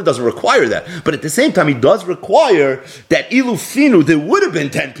 Rabbi Rav Huna doesn't require that. But at the same time, he does require that ilufinu, there would have been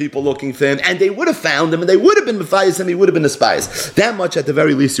 10 people looking for him, and they would have found him, and they would have been Matthias him, he would have been despised. That much at the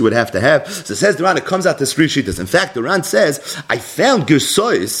very least you would have to have. So says the Ran, it comes out to 3 shitas. In fact, the Ran says, I found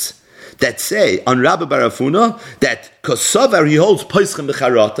gersois that say on Rabbi Bar Huna that kosavar he holds poischem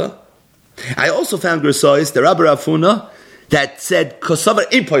becharata. I also found gersois the Rabbi Huna that said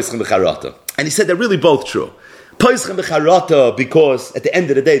kosavar in poischem becharata, and he said they're really both true. Poischem becharata, because at the end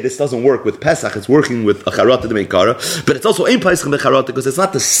of the day, this doesn't work with Pesach, it's working with a charata de meikara, but it's also ein poischem becharata, because it's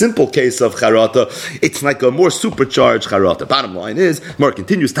not the simple case of charata, it's like a more supercharged charata. Bottom line is, Mark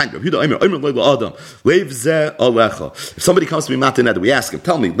continues, if somebody comes to me, we ask him,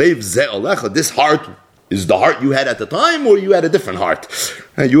 tell me, this heart is the heart you had at the time, or you had a different heart?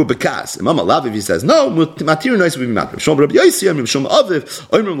 You were bekas. Imam Alaviv, he says, no, matir nois will be matter. Shom Rabbi Yossi, Shom Aviv,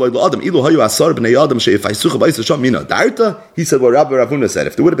 Oimrim loy Adam, ilu hayu asar b'nei Adam, she'ifaysucha b'ayis Shom mina darta. He said what Rabbi Ravuna said.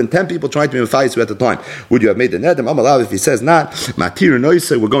 If there would have been 10 people trying to be mefayis at the time, would you have made the neder? Imam Alaviv, he says not. Matir nois,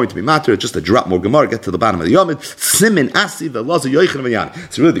 we're going to be matter. Just a drop more Gemara, get to the bottom of the Yomid. Simin asi v'lazu yoichin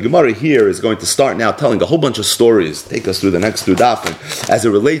v'yan. So really, the Gemara here is going to start now telling a whole bunch of stories. Take us through the next two dafim as it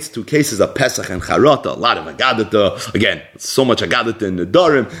relates to cases of Pesach and Charata. A lot of Agadata. Again, so much Agadata in the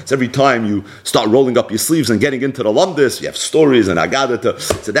Darim. So every time you start rolling up your sleeves and getting into the Lumdis, you have stories and Agadata.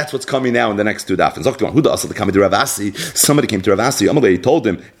 So that's what's coming now in the next two dafim. Somebody came to Rav Asi. Amalei told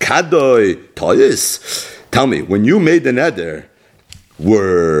him, Kadoi Toyis. Tell me, when you made the neder,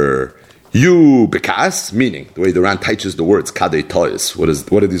 were you bekas? Meaning, the way the Ran teaches the words kadei toyis.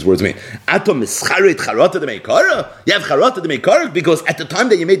 What do these words mean? Atom mischarit charata de meikara. You have charata de meikara because at the time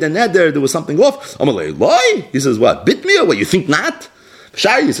that you made the neder, there was something off. Amalei lie. He says, what? Bit me? What you think not?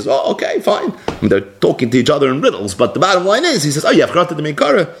 Shari, he says, oh, okay, fine. I mean, they're talking to each other in riddles, but the bottom line is, he says, oh, you have charata de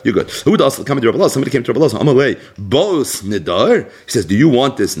meikara. You're good. Who does come to Rabbi Allah? Somebody came to Rabbi Allah. Amalei bos nidar. He says, do you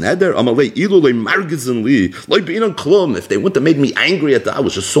want this neder? Amalei ilu le margizin li like being on klum. If they wouldn't have made me angry at that, I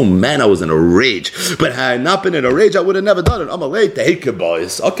was just so mad. I was in a rage. But had I not been in a rage, I would have never done it. Amalei teike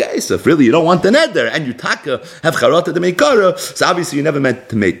boys. Okay, so if really you don't want the neder and you taka have charata de meikara, so obviously you never meant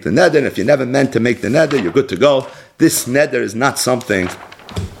to make the neder. And if you never meant to make the neder, you're good to go. This neder is not something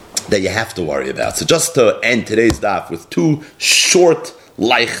that you have to worry about. So just to end today's daf with two short,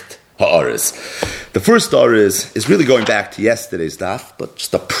 leicht ha'aras. The first ha'aras is really going back to yesterday's daf, but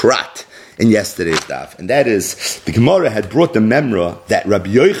just a prat in yesterday's daf. And that is, the Gemara had brought the memra that Rabbi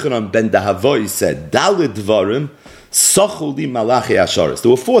Yochanan ben Dahavoi said, Dalid Dvarim, Sachuli Malachi Asharis.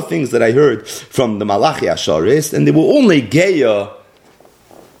 There were 4 things that I heard from the Malachi Asharis, and they were only geya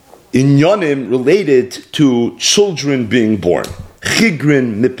inyonim related to children being born.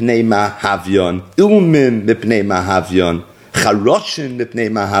 Chigrin mipnei mahavyon, ilmin mipnei mahavyon, charoshin mipnei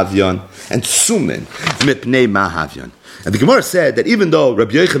mahavyon, and sumin mipnei mahavyon. And the Gemara said that even though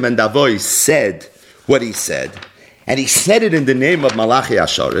Rabbi Yochanan ben Davoi said what he said, and he said it in the name of Malachi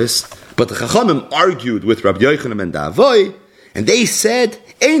Asharis, but the Chachamim argued with Rabbi Yochanan ben Davoi, and they said,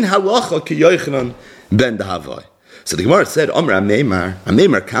 Ein halacha ki Yochanan ben Davoi. So the Gemara said, Amr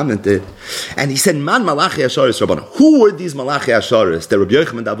Ameimar commented, and he said, Man Malachi Asharis Rabbana. Who were these Malachi Asharis that Rabbi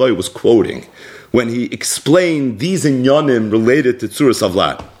Yochanan ben Davoi was quoting when he explained these inyanim related to Tzuras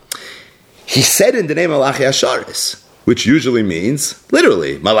Avlad? He said in the name of Malachi Asharis, which usually means,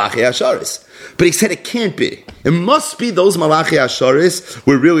 literally, Malachi Asharis. But he said it can't be. It must be those Malachi Asharis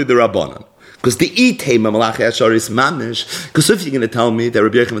were really the Rabbanan. Because the Itema Malachi Asharis mamish. Because if you're going to tell me that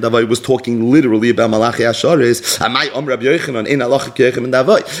Rabbi Yochanan ben Davoi was talking literally about Malachi Asharis, Rabbi Yochanan in halacha ki Yochanan ben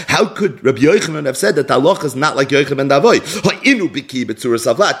Davoi. How could Rabbi Yochanan have said that the halacha is not like Yochanan ben Davoi? Ha'inu biki b'tzuras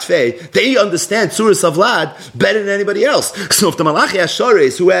avlad. They understand tzuras avlad better than anybody else. So if the Malachi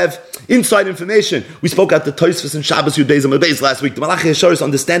Asharis who have inside information, we spoke at the Tosfos and Shabbos Judaism and Beis last week. The Malachi Asharis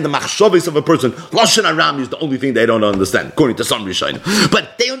understand the machshavos of a person. Lashon Aram is the only thing they don't understand, according to some Rishonim.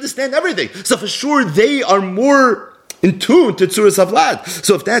 But they understand everything. So for sure, they are more in tune to Tzuras Avlad.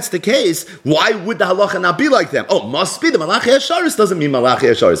 So if that's the case, why would the halacha not be like them? Oh, must be the Malachi Asharis doesn't mean Malachi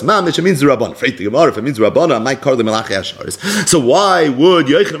Asharis. Mamish, it means the Rabban. Freit the Gemara, if it means Rabban, I might call them Malachi Asharis. So why would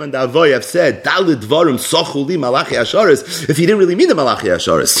Yochanan ben Davoi have said Dalid Dvarim Sachuli Malachi Asharis if he didn't really mean the Malachi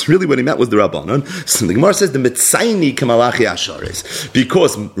Asharis? Really, what he meant was the Rabbanon. So the Gemara says the Mitzayni ka Malachi Asharis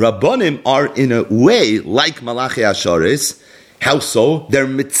because Rabbanim are in a way like Malachi Asharis. How so? They're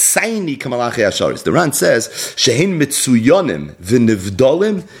mitzayni kamalachi asharis. The Ran says, shehin mitzuyonim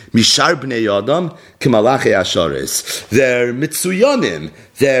v'nivdolim mishar bnei adam kamalachi asharis. They're mitzuyonim.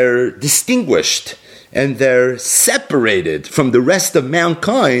 They're distinguished. And they're separated from the rest of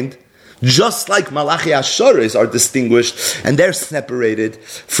mankind, just like Malachi Asharis are distinguished, and they're separated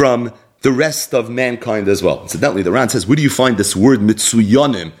from the rest of mankind as well. Incidentally, the Ran says, where do you find this word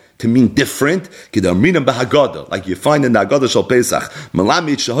mitzuyonim to mean different? Like you find in the Haggadah Shal Pesach,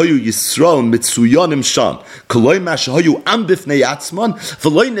 Malamit shahayu Yisrael mitzuyonim sham, koloyma shahayu am bifnei atzman,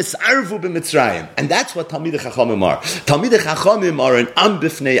 v'loy nisarvu b'mitzrayim. And that's what Talmidei Chachamim are. Talmidei Chachamim are an am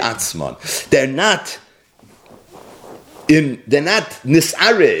bifnei atzman. They're not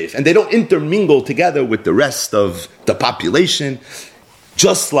nisarev, and they don't intermingle together with the rest of the population,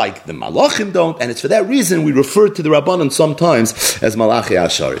 just like the Malachim don't, and it's for that reason we refer to the Rabbanon sometimes as Malachi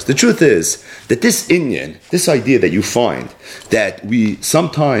Asharis. The truth is that this inyan, this idea that you find, that we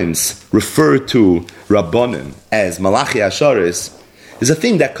sometimes refer to Rabbanon as Malachi Asharis, is a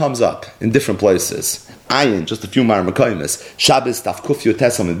thing that comes up in different places. Ayin, just a few more Mekaymis. Shabbos daf Kuf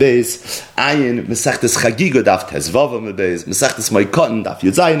Yotes Amud Beis. Ayin Masechtes Chagiga daf Tezvav Amud Beis. Masechtes Moikotten daf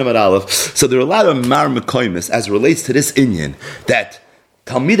Yud Zayin Amud Aleph. So there are a lot of Mar Mekaymis as it relates to this inyan that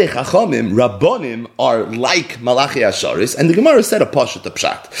Talmidei Chachamim, Rabbonim are like Malachi Asharis, and the Gemara said a Pashat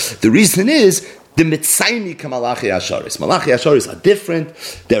Pshat. The reason is the Mitzayni Kamalachi Asharis. Malachi Asharis are different.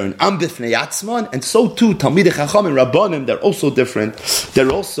 They're an Ambifnei Yatzman, and so too Talmidei Chachamim, Rabbonim, they're also different.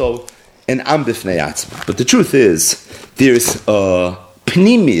 They're also an Ambifnei Yatzman. But the truth is, there's a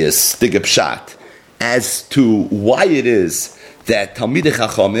Pnimius Digapshat as to why it is that Talmidei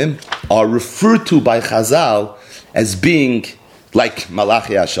Chachamim are referred to by Chazal as being like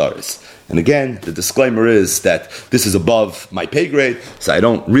Malachi Asharis. And again, the disclaimer is that this is above my pay grade, so I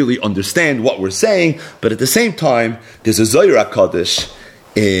don't really understand what we're saying, but at the same time, there's a Zohar HaKadosh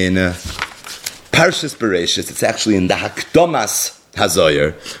in Parshas Bereshis. It's actually in the Hakdomas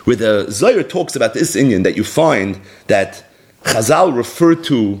HaZohar, where the Zohar talks about this inyan that you find that Chazal refer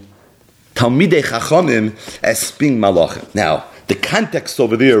to Talmidei Chachamim as being Malachim. Now, the context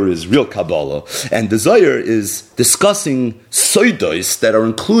over there is real Kabbalah, and the Zohar is discussing soidos that are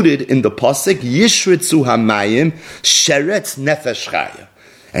included in the pasuk Yishritzu Hamayim Sheretz Nefesh Chaya.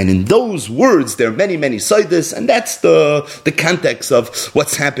 And in those words, there are many, many soidos, and that's the context of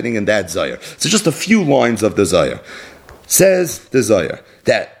what's happening in that Zohar. So just a few lines of the Zohar. Says the Zohar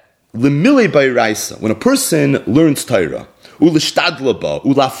that Lemile Bayraisa, when a person learns Torah, when a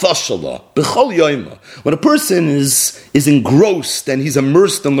person is engrossed and he's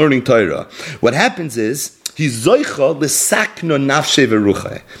immersed in learning Torah, what happens is he's zoicha l'sakno nafshe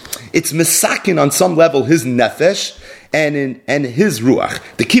v'ruchai. It's misakin on some level his nefesh and his ruach.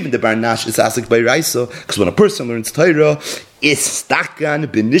 The Kivin de Barnash is asik by Raisa, because when a person learns Torah, istakan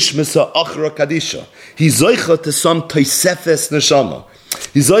b'nishmasa achra kadisha. He's zoicha to some toisefes neshama.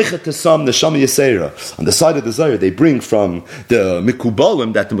 He's zoicha to some neshama yisera. On the side of the Zohar, they bring from the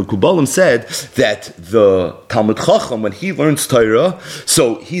Mikubalim that the Mikubalim said that the Talmud Chacham, when he learns Torah,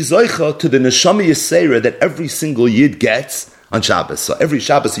 so he's zoicha to the neshama yisera that every single yid gets on Shabbos. So every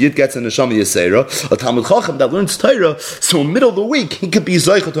Shabbos a yid gets a neshama yisera. A Talmud Chacham that learns Torah, so in the middle of the week he could be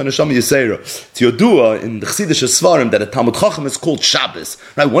zoicha to a neshama yisera. It's Yodua in the Chassidish Svarim that a Talmud Chacham is called Shabbos.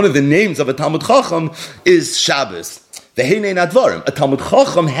 Right? One of the names of a Talmud Chacham is Shabbos. A Talmud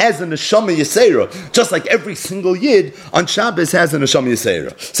Chacham has a neshama yisera, just like every single yid on Shabbos has a neshama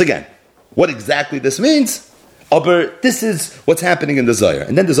yisera. So again, what exactly this means? Aber this is what's happening in the Zohar.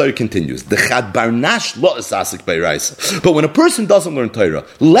 And then the Zohar continues. The Chad Barnash lo asasik beiraisa. But when a person doesn't learn Torah,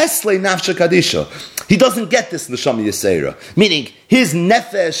 lesle nafsha kadisha, he doesn't get this neshama yisera. Meaning, his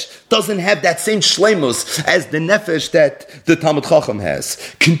nefesh doesn't have that same shleimus as the nefesh that the Talmud Chacham has.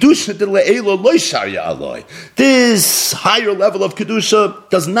 Kedusha de le'elo lo sharya aloi. This higher level of kedusha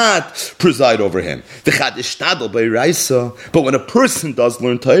does not preside over him. The Chad ishtadel beiraisa. But when a person does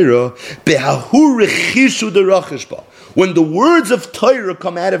learn Torah, behahu rechishu de when the words of Torah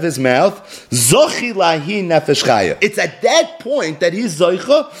come out of his mouth, Zochi lahi nefesh chaya. It's at that point that he's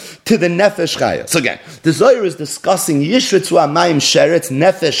zoicha to the nefesh chaya. So again, the Zohar is discussing Yishritzu Amayim Sheretz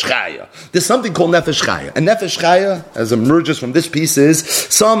Nefesh Chaya. There's something called nefesh chaya. And nefesh chaya, as emerges from this piece, is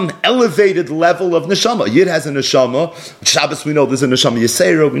some elevated level of neshama. Yid has a neshama. Shabbos we know there's a neshama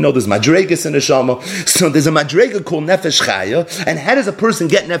yisera. We know there's madregas in neshama. So there's a madrega called nefesh chaya. And how does a person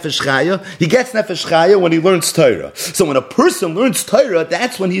get nefesh chaya? He gets nefesh chaya when he learns Torah. So when a person learns Torah,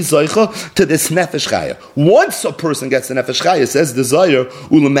 that's when he's zoicha to this nefesh chaya. Once a person gets the nefesh chaya, says the Zohar,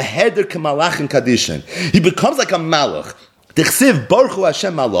 u'lemeheder k'malachim kadishin. He becomes like a malach. T'chsiv baruch hu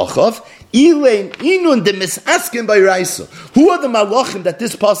Hashem malachav, ilein inun de misaskim by Raisa. Who are the malachim that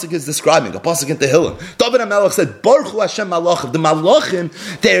this pasuk is describing? A pasuk in Tehillim. David HaMelech said, baruch hu Hashem malachav. The malachim,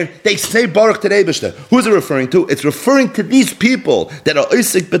 they say baruch to the Eibishter. Who is it referring to? It's referring to these people that are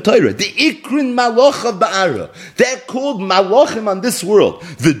oisik b'Torah. The ikrin malachav ba'ara. They're called malachim on this world.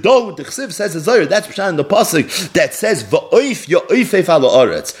 V'do, the Chsiv says the Zohar, that's Pshat in the pasuk that says, v'oif ya'oifeif ala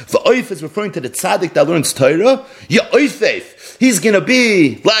aretz. V'oif is referring to the tzaddik that learns Torah. Ya'oifeif. He's going to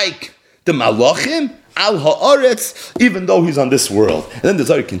be like the malachim al haaretz, even though he's on this world. And then the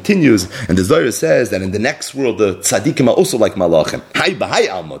Zohar continues, and the Zohar says that in the next world, the tzaddikim are also like malachim. Hai b'hai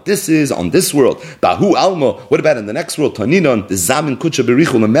alma. This is on this world. Bahu alma. What about in the next world? Taninon, the zamin kucha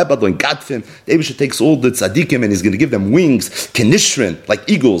berichul and mebadlo and gadfim. The Eibusha takes all the tzaddikim and he's going to give them wings, kenishrin, like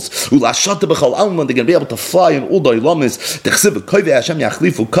eagles. Ulashata b'chal alma. They're going to be able to fly in all the ilamis. Dechsiv v'koivei Hashem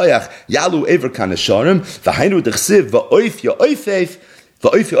yachlifu koyach yalu ever kanesharim. V'hainu dechsiv v'oif ya'oifeif. The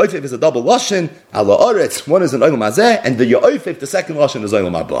oifeif is a double lashon. Ala aretz, one is an oilam hazeh, and the yoifeif, the second lashon, is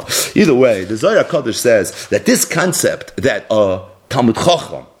oilam haba. Either way, the Zohar HaKadosh says that this concept that Talmud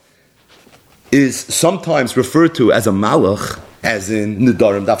Chacham is sometimes referred to as a malach, as in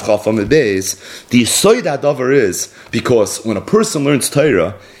Nedarim Daf Chaf Amud Beis. The Yisoid HaDavar is because when a person learns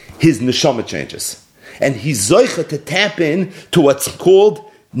Torah, his neshama changes. And he's zoicha to tap in to what's called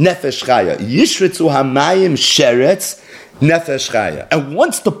Nefesh Chaya. Yishritzu hamayim sheretz Nefesh Chaya. And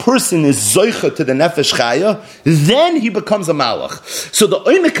once the person is zoicha to the Nefesh Chaya, then he becomes a malach. So the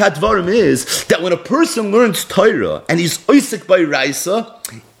oimek hadvarim is that when a person learns Torah and he's oisik by Raisa,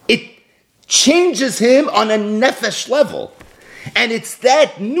 it changes him on a Nefesh level. And it's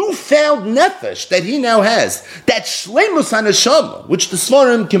that newfound nefesh that he now has, that shleimus haneshama, which the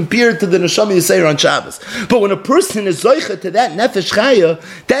Svarim compared to the neshama Yisrael on Shabbos. But when a person is zoicha to that nefesh chaya,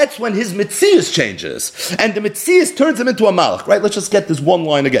 that's when his mitzias changes, and the mitzias turns him into a malach. Right? Let's just get this one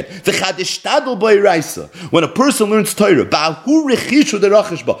line again. When a person learns Torah,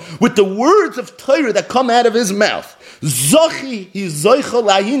 with the words of Torah that come out of his mouth, zochi he zoicha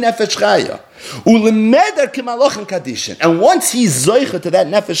lahi nefesh chaya. And once he's zoicha to that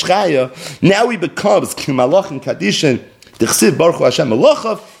nefesh chaya, now he becomes kimalach kadishin. D'chsiv baruch Hu Hashem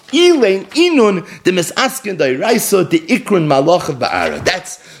malachav ilain inun the misaskin da'iraisa the ikron malachav ba'ara.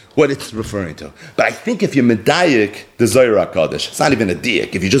 That's what it's referring to. But I think if you medayik the Zohar HaKadosh, it's not even a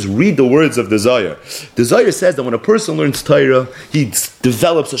diak. If you just read the words of the Zohar says that when a person learns Torah, he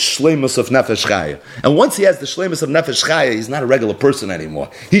develops a shleimus of nefesh chaya. And once he has the shleimus of nefesh chaya, he's not a regular person anymore.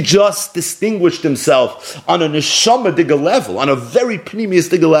 He just distinguished himself on a neshama diga level, on a very pneumius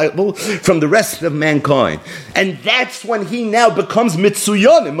diga level from the rest of mankind. And that's when he now becomes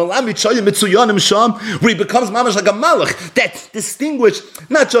mitzuyanim, malamit shayim mitzuyanim sham, where he becomes mamash like a malach. That's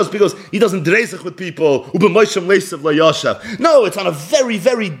distinguished, not just because he doesn't dreisach with people, no, it's on a very,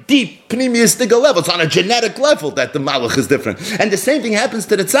 very deep pneumiistic level. It's on a genetic level that the malach is different. And the same thing happens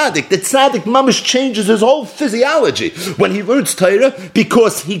to the tzaddik. The tzaddik mamish changes his whole physiology when he learns Torah,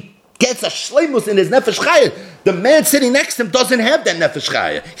 because he gets a shleimus in his nefesh chaya. The man sitting next to him doesn't have that nefesh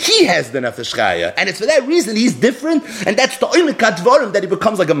chaya. He has the nefesh chaya. And it's for that reason he's different, and that's the oimek advarim that he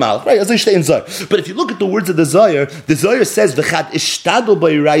becomes like a malach. Right? As I say in Zohar. But if you look at the words of the Zohar says, V'chad ishtadol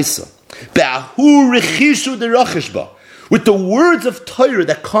b'iraisa, Be'ahu rechishu derachis ba. With the words of Torah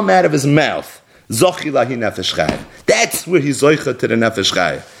that come out of his mouth, Zochi lahi nefesh chaya. That's where he's zoicha to the nefesh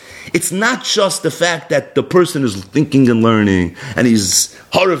chaya. It's not just the fact that the person is thinking and learning, and he's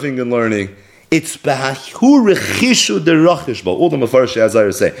harving and learning. It's Be'ahu rechishu derachis ba. All the Mefarshei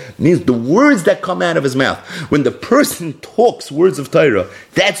Azar say means the words that come out of his mouth. When the person talks words of Torah,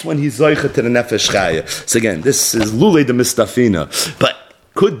 that's when he's zoicha to the nefesh chaya. So again, this is lulei de mistafina, but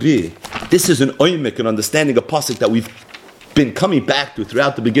could be this is an oimik, an understanding, a pasuk that we've been coming back to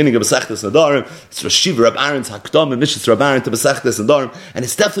throughout the beginning of Masechtas Nedarim. It's Rashiva Rab Aaron's Hakdam and Mishas Rab Aaron to Masechtas Nedarim, and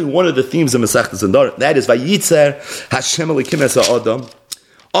it's definitely one of the themes of Masechtas Nedarim. That is Vayitzer Hashem Elikim Es Ha'adam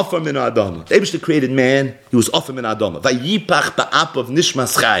Offer min Adama. The Eibishter created man, he was Offer min Adama. Vayipach ba'apav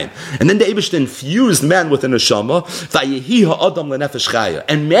nishmas chayim. And then the Eibishter infused man with a neshama. Vayehi ha'adam le'nefesh chaya.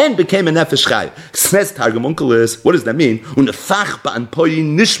 And man became a nefesh chaya. Says Targum Onkelos, what does that mean? Unefach ba'anpoyi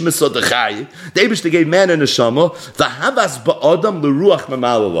nishmas odechayim. The Eibishter gave man a neshama. Vahavas ba'adam le'ruach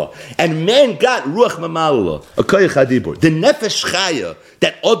mamalala. And man got ruach mamalala, a koyach hadibur. The nefesh chaya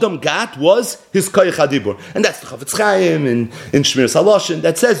that Adam got was his koyach hadibur. And that's the Chavetz Chaim in Shmiras Haloshin.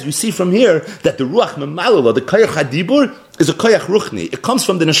 That says, you see from here, that the ruach mamalala, the koyach hadibur, is a koyach ruchni. It comes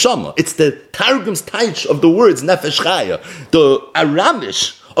from the neshama. It's the Targum's taich of the words nefesh chaya. The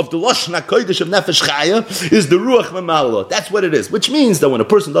Aramish of the Lashon HaKodesh of Nefesh Chaya is the Ruach Mamallah. That's what it is. Which means that when a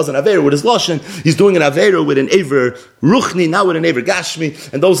person does an Aveira with his Lashon, he's doing an Aveira with an Aver Ruchni, not with an Aver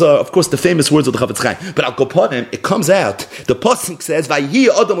Gashmi. And those are, of course, the famous words of the Chavetz Chaim. But Al Koponim, it comes out, the Pasuk says, Vayhi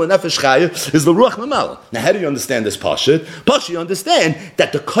Adam LeNefesh Chaya is the Ruach Mamallah. Now, how do you understand this Pasuk? Pasuk, you understand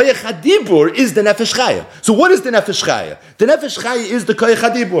that the Koyach HaDibur is the Nefesh Chaya. So what is the Nefesh Chaya? The Nefesh Chaya is the Koyach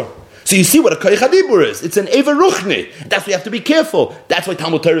HaDibur. So you see what a koyach hadibur is. It's an Ever Ruchni. That's why you have to be careful. That's why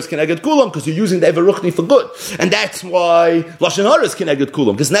Talmud Torah is Keneged Kulam, because you're using the Ever Ruchni for good. And that's why Lashon Hara is Keneged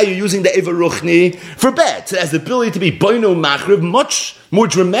Kulam, because now you're using the Ever Ruchni for bad. So it has the ability to be Boino Machriv much more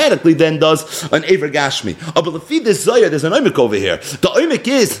dramatically than does an Ever Gashmi. But if this Zohar, there's an oimik over here. The oimik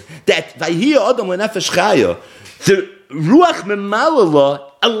is that Vayhi Adam LeNefesh Chaya, the Ruach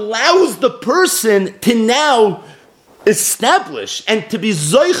Memalala allows the person to now establish and to be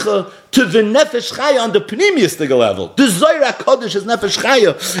zoicha to the nefesh chaya on the pneumistic level. The Zohar HaKadosh is nefesh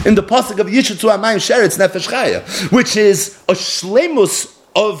chaya in the pasuk of Yishitzu Hamayim Sheretz nefesh chaya, which is a shleimus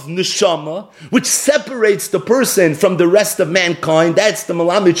of neshama, which separates the person from the rest of mankind. That's the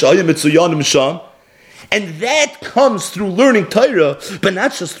Malamid Shayim Mitzuyanim Sham. And that comes through learning Torah, but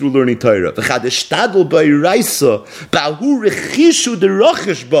not just through learning Torah.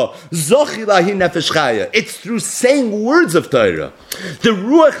 It's through saying words of Torah. The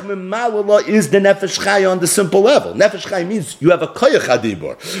Ruach Memalala is the Nefesh Chaya on the simple level. Nefesh Chaya means you have a Koyach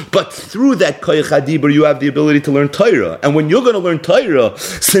HaDibur. But through that Koyach HaDibur, you have the ability to learn Torah. And when you're going to learn Torah,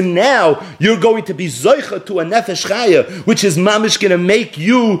 so now you're going to be Zoicha to a Nefesh Chaya, which is mamish going to make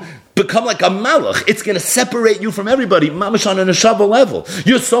you become like a malach. It's going to separate you from everybody, mamish on a neshama level.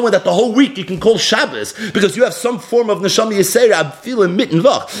 You're someone that the whole week you can call Shabbos because you have some form of neshama yisera. I'm feeling mitten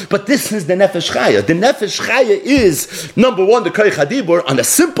vach. But this is the nefesh chaya. The nefesh chaya is number one the koyach hadibur on a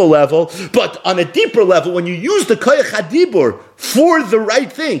simple level, but on a deeper level, when you use the koyach hadibur for the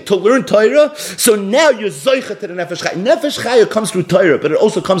right thing, to learn Torah, so now you're zoicha to the nefesh chaya. Nefesh chaya comes through Torah, but it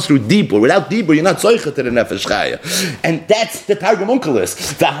also comes through dibur. Without dibur, you're not zoicha to the nefesh chaya. And that's the Targum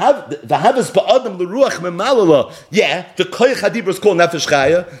Onkelos. V'havas ba'adam l'ruach memalala. Yeah, the koyach hadibur is called nefesh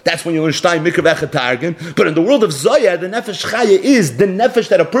chaya. That's when you learn shtayim mikra v'echet targum. But in the world of Zoya, the nefesh chaya is the nefesh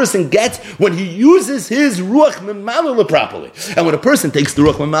that a person gets when he uses his ruach memalala properly. And when a person takes the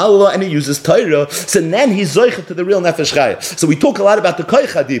ruach memalala and he uses Torah, so then he's zoicha to the real nefesh chaya. So we talk a lot about the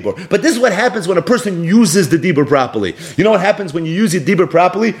koyach hadibur, but this is what happens when a person uses the dibur properly. You know what happens when you use your dibur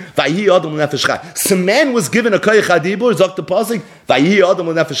properly? Vayhi adam l'nefesh chaya. So man was given a koyach hadibur, zok the pasuk, vayhi adam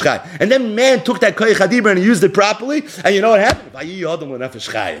l'nefesh chaya. And then man took that koyach hadibur and he used it properly, and you know what happened? Vayhi adam l'nefesh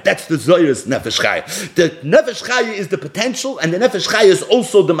chaya. That's the Zoyer's nefesh chaya. The nefesh chaya is the potential, and the nefesh chaya is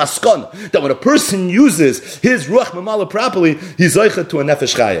also the maskon. That when a person uses his ruach mamala properly, he's zoicha to a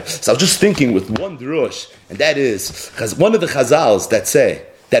nefesh chaya. So I was just thinking with one drush, and that is because one of the Chazals that say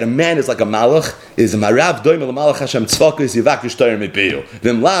that a man is like a malach is marav doim el malach Hashem tzvakos yivakish Torah mipiyu.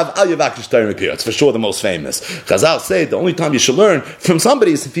 V'mlav al yivakish Torah mipiyu. It's for sure the most famous. Chazal say the only time you should learn from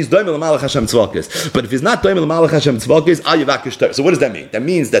somebody is if he's doim el malach Hashem tzvakos. But if he's not doim el malach Hashem tzvakos, al yivakish Torah. So what does that mean? That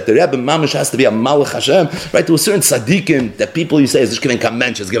means that the Rebbe mamish has to be a malach Hashem, right? To a certain tzaddikim that people you say is just giving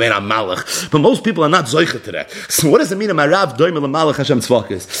kamench, is giving a malach. But most people are not zoicha to that. So what does it mean? A marav doim el malach Hashem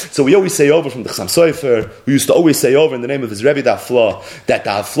tzvakos. So we always say over from the Chassam Sofer, who used to always say over in the name of his Rebbe Dafla, that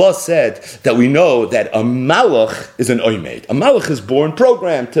the Afla said that we know that a malach is an oimed. A malach is born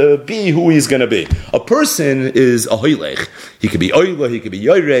programmed to be who he's going to be. A person is a hoylech. He could be oila, he could be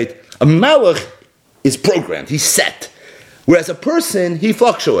yored. A malach is programmed. He's set. Whereas a person, he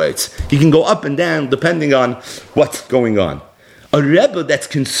fluctuates. He can go up and down depending on what's going on. A rebbe that's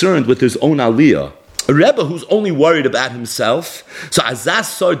concerned with his own aliyah, a rebbe who's only worried about himself. So Azaz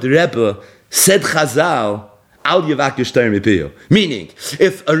Sar the Rebbe said Chazal, Al Yevakish Torah mipiyu. Meaning,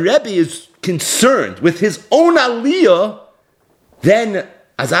 if a Rebbe is concerned with his own aliyah, then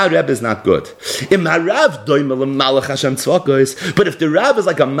Azar Rebbe is not good. But if the Rav is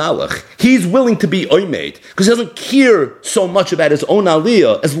like a malach, he's willing to be oimed because he doesn't care so much about his own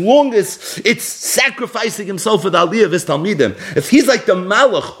aliyah as long as it's sacrificing himself for the aliyah of his talmidim. If he's like the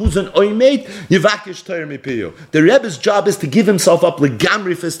malach who's an oimed, yivakish Torah mipiyu. The Rebbe's job is to give himself up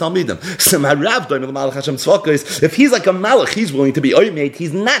legamri for his talmidim. So if he's like a malach, he's willing to be oimed.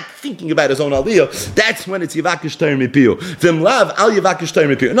 He's not thinking about his own aliyah. That's when it's yivakish Torah mipiyu. V'mlav al yivakish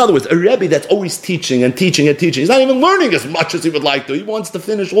Torah. In other words, a Rebbe that's always teaching and teaching and teaching, he's not even learning as much as he would like to. He wants to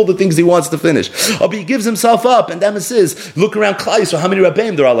finish all the things he wants to finish. But he gives himself up, and that is, look around Klai, so how many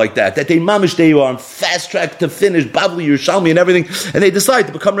Rebbeim there are like that they mamish, they are on fast track to finish Bavli, Yerushalmi, and everything, and they decide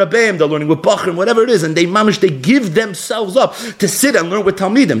to become Rebbeim, they're learning with Bachar and whatever it is, and they mamish, they give themselves up to sit and learn with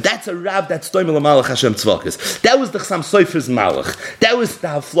Talmidim. That's a Rav that's Doimel Malach Hashem Tzvakos. That was the Chassam Sofer's Malach. That was the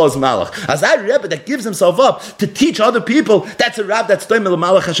Haflah's Malach. As that Rebbe that gives himself up to teach other people, that's a Rav that's Doimel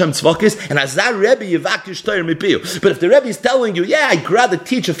Malach Hashem Tzvakos, and Azar Rebbe Yivakish Torah mipiyu. But if the Rebbe is telling you, yeah, I'd rather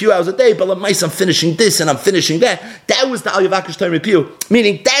teach a few hours a day, but I'm finishing this and I'm finishing that, that was the Al Yivakish Torah mipiyu.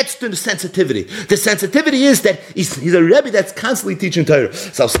 Meaning that's the sensitivity. The sensitivity is that he's a Rebbe that's constantly teaching Torah.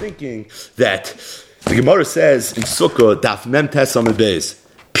 So I was thinking that the Gemara says in Sukkah, Daf Mem Tes Amud Beis,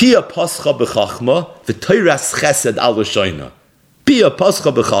 Pia Pascha B'Chachma V'Toras Chesed Al L'Shoina. Pia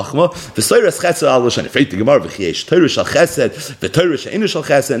Pascha B'Chachma V'Toras Chesed Al L'Shoina. Freit the Gemara V'Chiesh Torah Shal Chesed V'Torah She'Eino Shal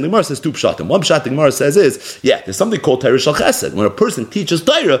Chesed. And the Gemara says two pshatim. One pshat the Gemara says is, yeah, there's something called Torah Shal Chesed. When a person teaches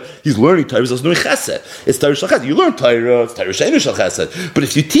Torah, he's learning Torah, he's doing Chesed. It's Torah Shal Chesed. You learn Torah, it's Torah She'Eino Shal Chesed. But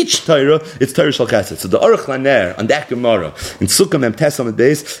if you teach Torah, it's Torah Shal Chesed. So the Aruch Laner on that Gemara in Sukkah Mem Tes Amud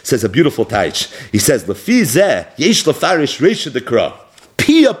Beis says a beautiful taich. He says, Lefi Zeh Yesh Lefarish Reisha Dekra.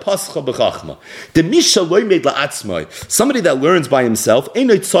 Pia Pascha B'Chachma. The Misha Loi Made La'atzmai. Somebody that learns by himself,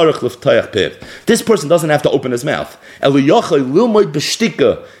 Einoi Tzarech L'Ftayach Piv. This person doesn't have to open his mouth. Elu Yochai Lilmoid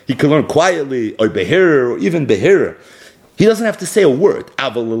B'Shtika. He can learn quietly, or Behirer, or even Behirer. He doesn't have to say a word.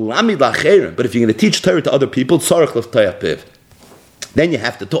 But if you're going to teach Torah to other people, then you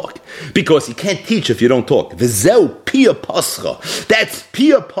have to talk. Because you can't teach if you don't talk. V'zeu pia pascha. That's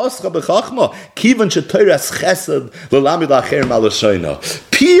pia pascha b'chachma. Kivan she'toras chesed l'lamid la'acherim al l'shoina.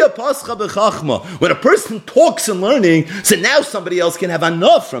 Pia pascha b'chachma. When a person talks and learning, so now somebody else can have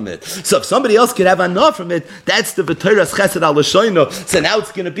enough from it. So if somebody else can have enough from it, that's the v'toras chesed al l'shoina. So now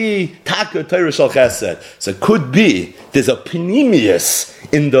it's going to be taka Torah shal chesed. So it could be, there's a penimius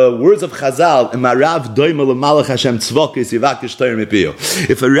in the words of Chazal, Marav doima l'malach Hashem tzvokis yivakish Torah mipiyo.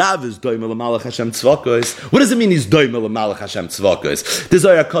 If a Rav is doima l'malach Hashem tzvokis, what does it mean he's doima l'malach Hashem tzvokis? The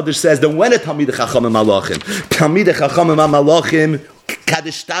Zohar HaKadosh says that when a Talmidei Chachamim malachim,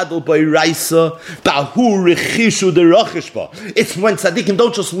 kadishtadol by Raisa, bahu rechishu derachishba. It's when tzaddikim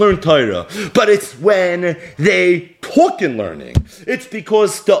don't just learn Torah, but it's when they talk in learning. It's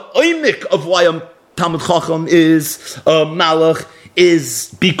because the oimik of why a Talmid Chacham is a malach is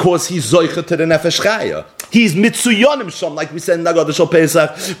because he's zoicha to the nefesh chaya. He's mitzuyonim sham, like we said in Nagad Shal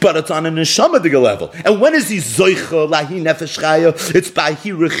Pesach, but it's on a neshama level. And when is he zoicha lahi nefesh chaya? It's by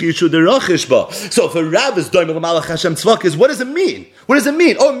he rechishu derachishba. So if a Rav is doimel malach Hashem tzvakis, what does it mean? What does it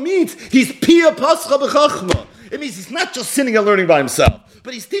mean? Oh, it means he's pia pascha b'chachma. It means he's not just sitting and learning by himself,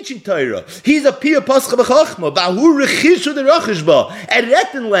 but he's teaching Torah. He's a pia pascha b'chachma, bahu rechishu derachishba,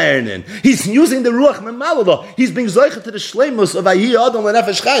 eretin learning. He's using the ruach memalala. He's being zoicha to the shleimus of ahi adam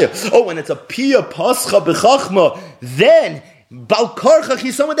lenefesh chaya. Oh, when it's a pia pascha b'chachma, then Bal Karchach,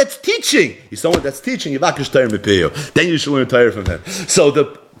 he's someone that's teaching. He's someone that's teaching. Yivakish Torah mipiyo. Then you should learn Torah from him. So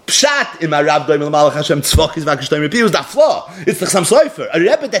the Pshat in my Rav Doim L'Malach Hashem Tzvokis Vakish Torah mipiyo is the flaw. It's the Chassam Sofer. A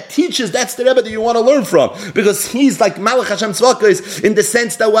Rebbe that teaches, that's the Rebbe that you want to learn from. Because he's like Malach Hashem Tzvokis in the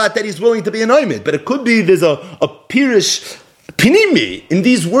sense that what? That he's willing to be an oimid. But it could be there's a pirish pinimi in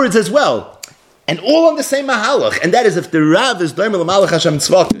these words as well. And all on the same mahalach. And that is if the Rav is Doim L'Malach Hashem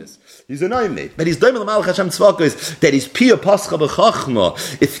Tzvokis, he's an oimid, but he's doim l'malach Hashem tzvakos, that he's pia pascha b'chachma.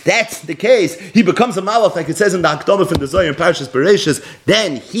 If that's the case, he becomes a malach, like it says in the Hakdama from the Zohar in Parshas Bereshis.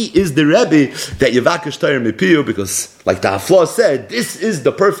 Then he is the Rebbe that yivakish Torah mipiyu, because, like the Hafla said, this is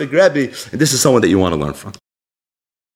the perfect Rebbe, and this is someone that you want to learn from.